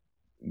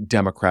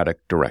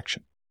democratic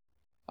direction.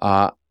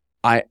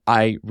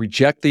 I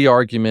reject the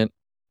argument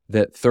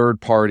that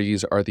third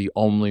parties are the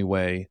only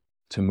way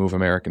to move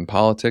American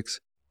politics.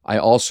 I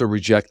also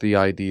reject the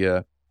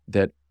idea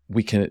that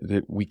we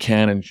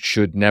can and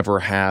should never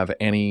have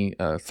any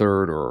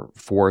third or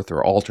fourth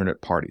or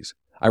alternate parties.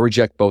 I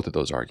reject both of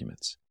those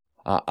arguments.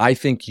 I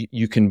think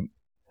you can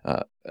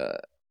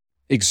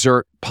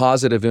exert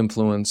positive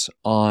influence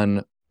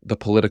on the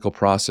political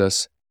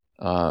process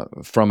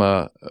from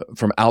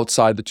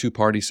outside the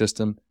two-party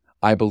system.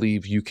 I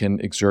believe you can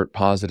exert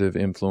positive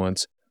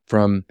influence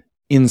from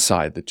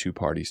inside the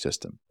two-party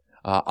system.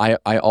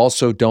 I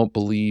also don't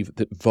believe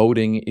that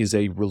voting is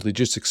a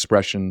religious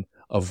expression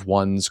of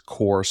one's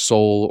core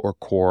soul or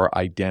core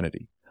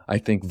identity. I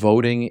think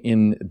voting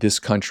in this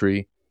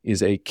country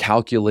is a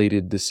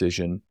calculated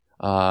decision.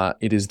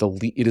 It is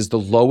the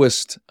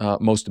lowest,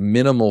 most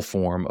minimal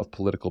form of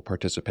political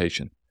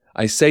participation.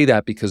 I say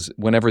that because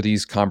whenever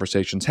these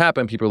conversations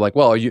happen, people are like,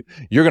 well, you're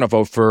going to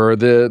vote for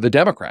the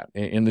Democrat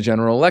in the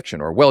general election,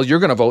 or, well, you're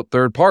going to vote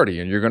third party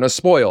and you're going to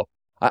spoil.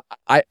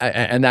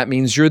 And that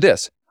means you're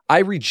this. I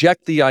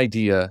reject the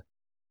idea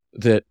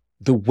that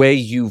the way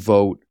you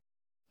vote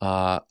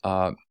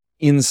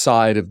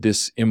inside of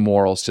this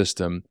immoral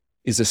system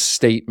is a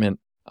statement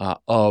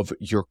of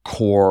your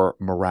core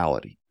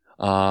morality.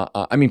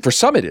 I mean, for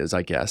some it is,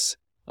 I guess.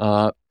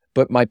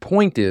 But my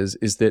point is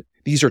that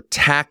these are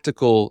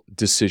tactical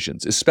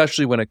decisions,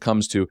 especially when it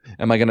comes to,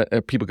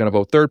 are people going to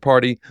vote third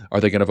party? Are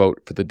they going to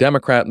vote for the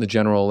Democrat in the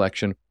general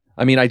election?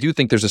 I mean, I do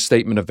think there's a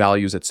statement of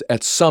values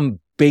at some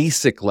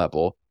basic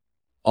level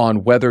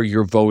on whether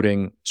you're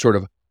voting, sort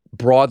of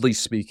broadly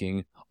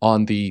speaking,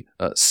 on the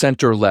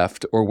center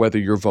left or whether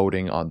you're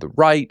voting on the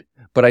right.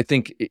 But I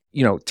think,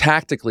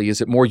 tactically,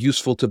 is it more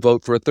useful to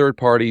vote for a third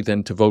party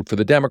than to vote for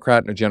the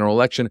Democrat in a general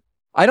election?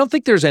 I don't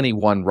think there's any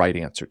one right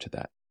answer to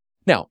that.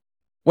 Now,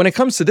 when it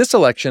comes to this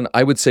election,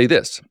 I would say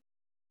this.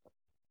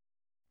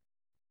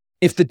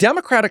 If the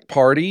Democratic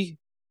Party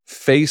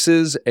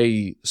faces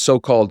a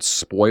so-called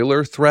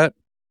spoiler threat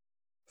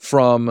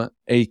from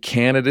a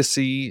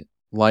candidacy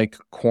like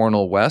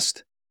Cornel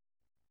West,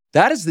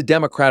 that is the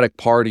Democratic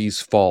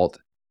Party's fault,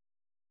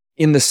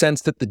 in the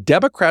sense that the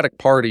Democratic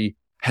Party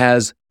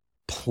has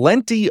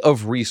plenty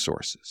of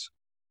resources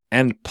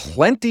and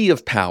plenty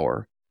of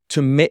power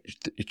to make,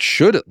 it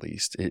should at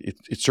least,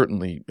 it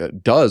certainly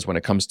does when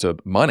it comes to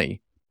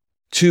money,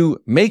 to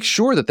make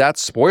sure that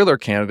spoiler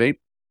candidate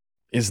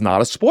is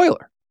not a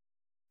spoiler,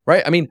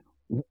 right? I mean,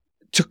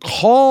 to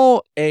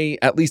call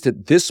at least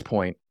at this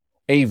point,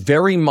 a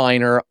very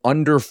minor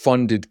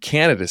underfunded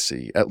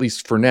candidacy, at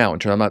least for now,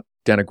 I'm not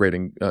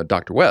denigrating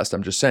Dr. West,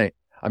 I'm just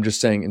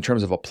saying in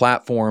terms of a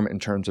platform, in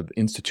terms of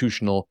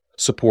institutional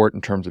support,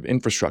 in terms of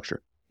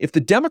infrastructure, if the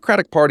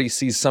Democratic Party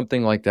sees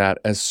something like that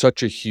as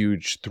such a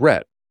huge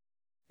threat,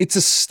 it's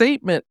a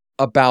statement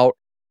about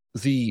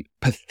the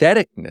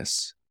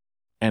patheticness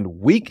and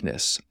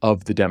weakness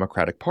of the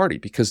Democratic Party,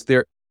 because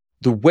the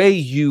way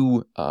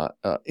you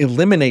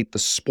eliminate the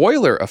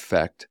spoiler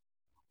effect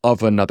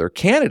of another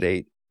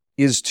candidate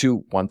is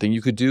to, one thing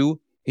you could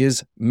do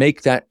is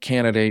make that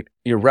candidate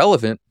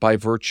irrelevant by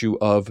virtue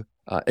of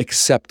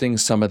accepting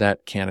some of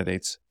that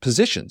candidate's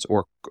positions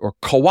or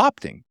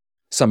co-opting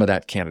some of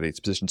that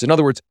candidate's positions. In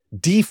other words,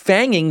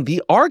 defanging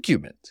the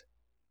argument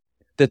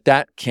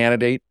that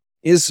candidate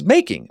is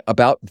making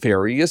about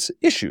various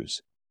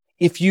issues.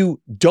 If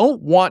you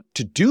don't want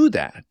to do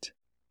that,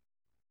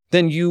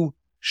 then you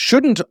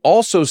shouldn't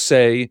also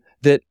say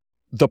that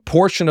the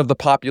portion of the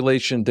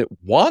population that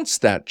wants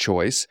that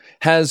choice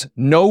has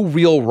no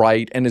real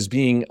right and is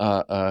being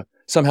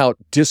somehow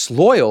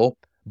disloyal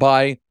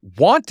by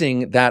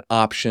wanting that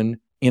option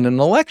in an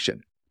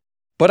election.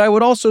 But I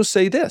would also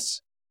say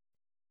this,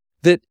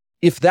 that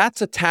if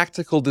that's a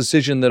tactical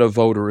decision that a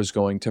voter is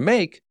going to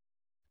make,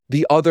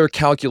 the other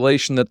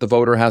calculation that the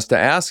voter has to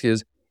ask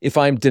is, if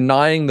I'm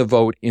denying the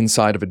vote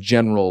inside of a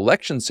general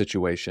election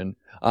situation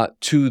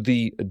to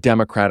the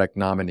Democratic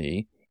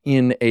nominee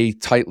in a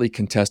tightly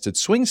contested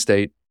swing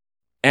state,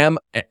 am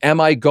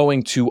I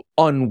going to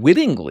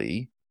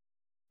unwittingly,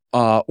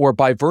 or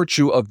by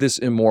virtue of this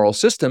immoral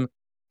system,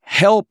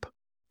 help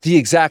the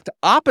exact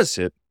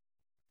opposite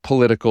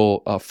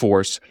political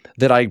force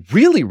that I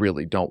really,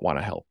 really don't want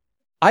to help?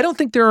 I don't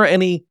think there are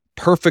any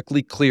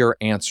perfectly clear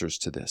answers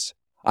to this.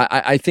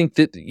 I think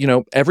that,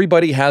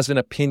 everybody has an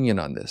opinion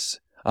on this.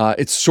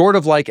 It's sort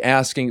of like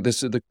asking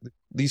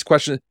these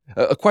questions,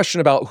 a question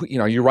about,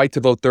 your right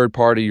to vote third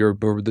party or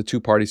the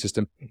two-party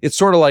system. It's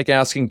sort of like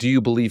asking, do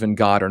you believe in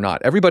God or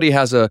not? Everybody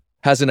has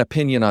an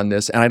opinion on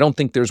this, and I don't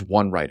think there's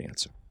one right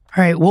answer.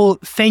 All right. Well,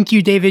 thank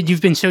you, David.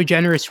 You've been so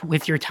generous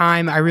with your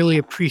time. I really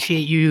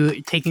appreciate you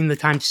taking the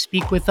time to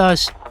speak with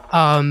us.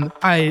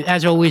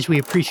 As always, we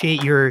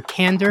appreciate your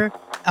candor.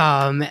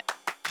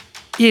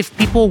 If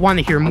people want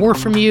to hear more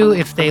from you,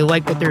 if they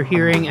like what they're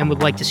hearing and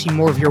would like to see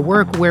more of your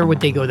work, where would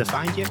they go to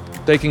find you?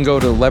 They can go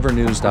to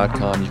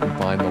levernews.com. You can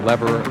find The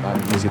Lever.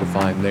 I'm easy to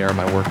find there.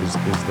 My work is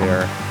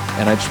there.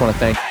 And I just want to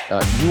thank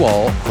you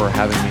all for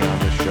having me on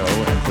this show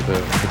and for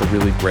the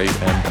really great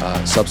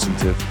and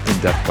substantive,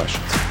 in-depth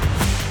questions.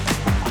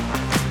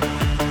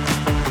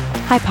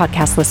 Hi,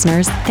 podcast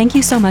listeners. Thank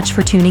you so much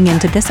for tuning in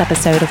to this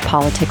episode of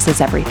Politics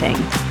is Everything.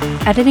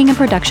 Editing and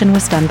production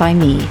was done by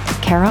me,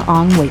 Kara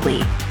Ong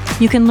Whaley.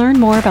 You can learn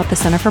more about the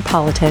Center for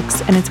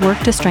Politics and its work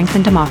to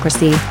strengthen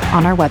democracy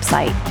on our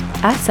website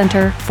at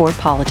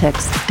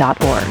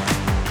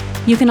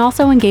centerforpolitics.org. You can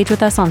also engage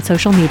with us on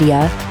social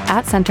media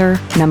at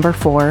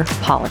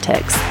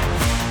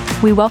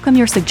Center4Politics. We welcome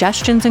your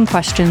suggestions and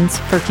questions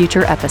for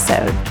future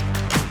episode.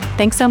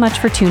 Thanks so much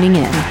for tuning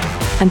in.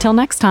 Until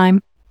next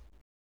time.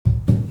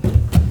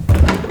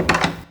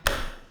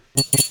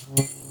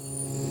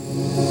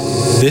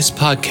 This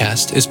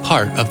podcast is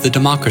part of the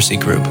Democracy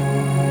Group.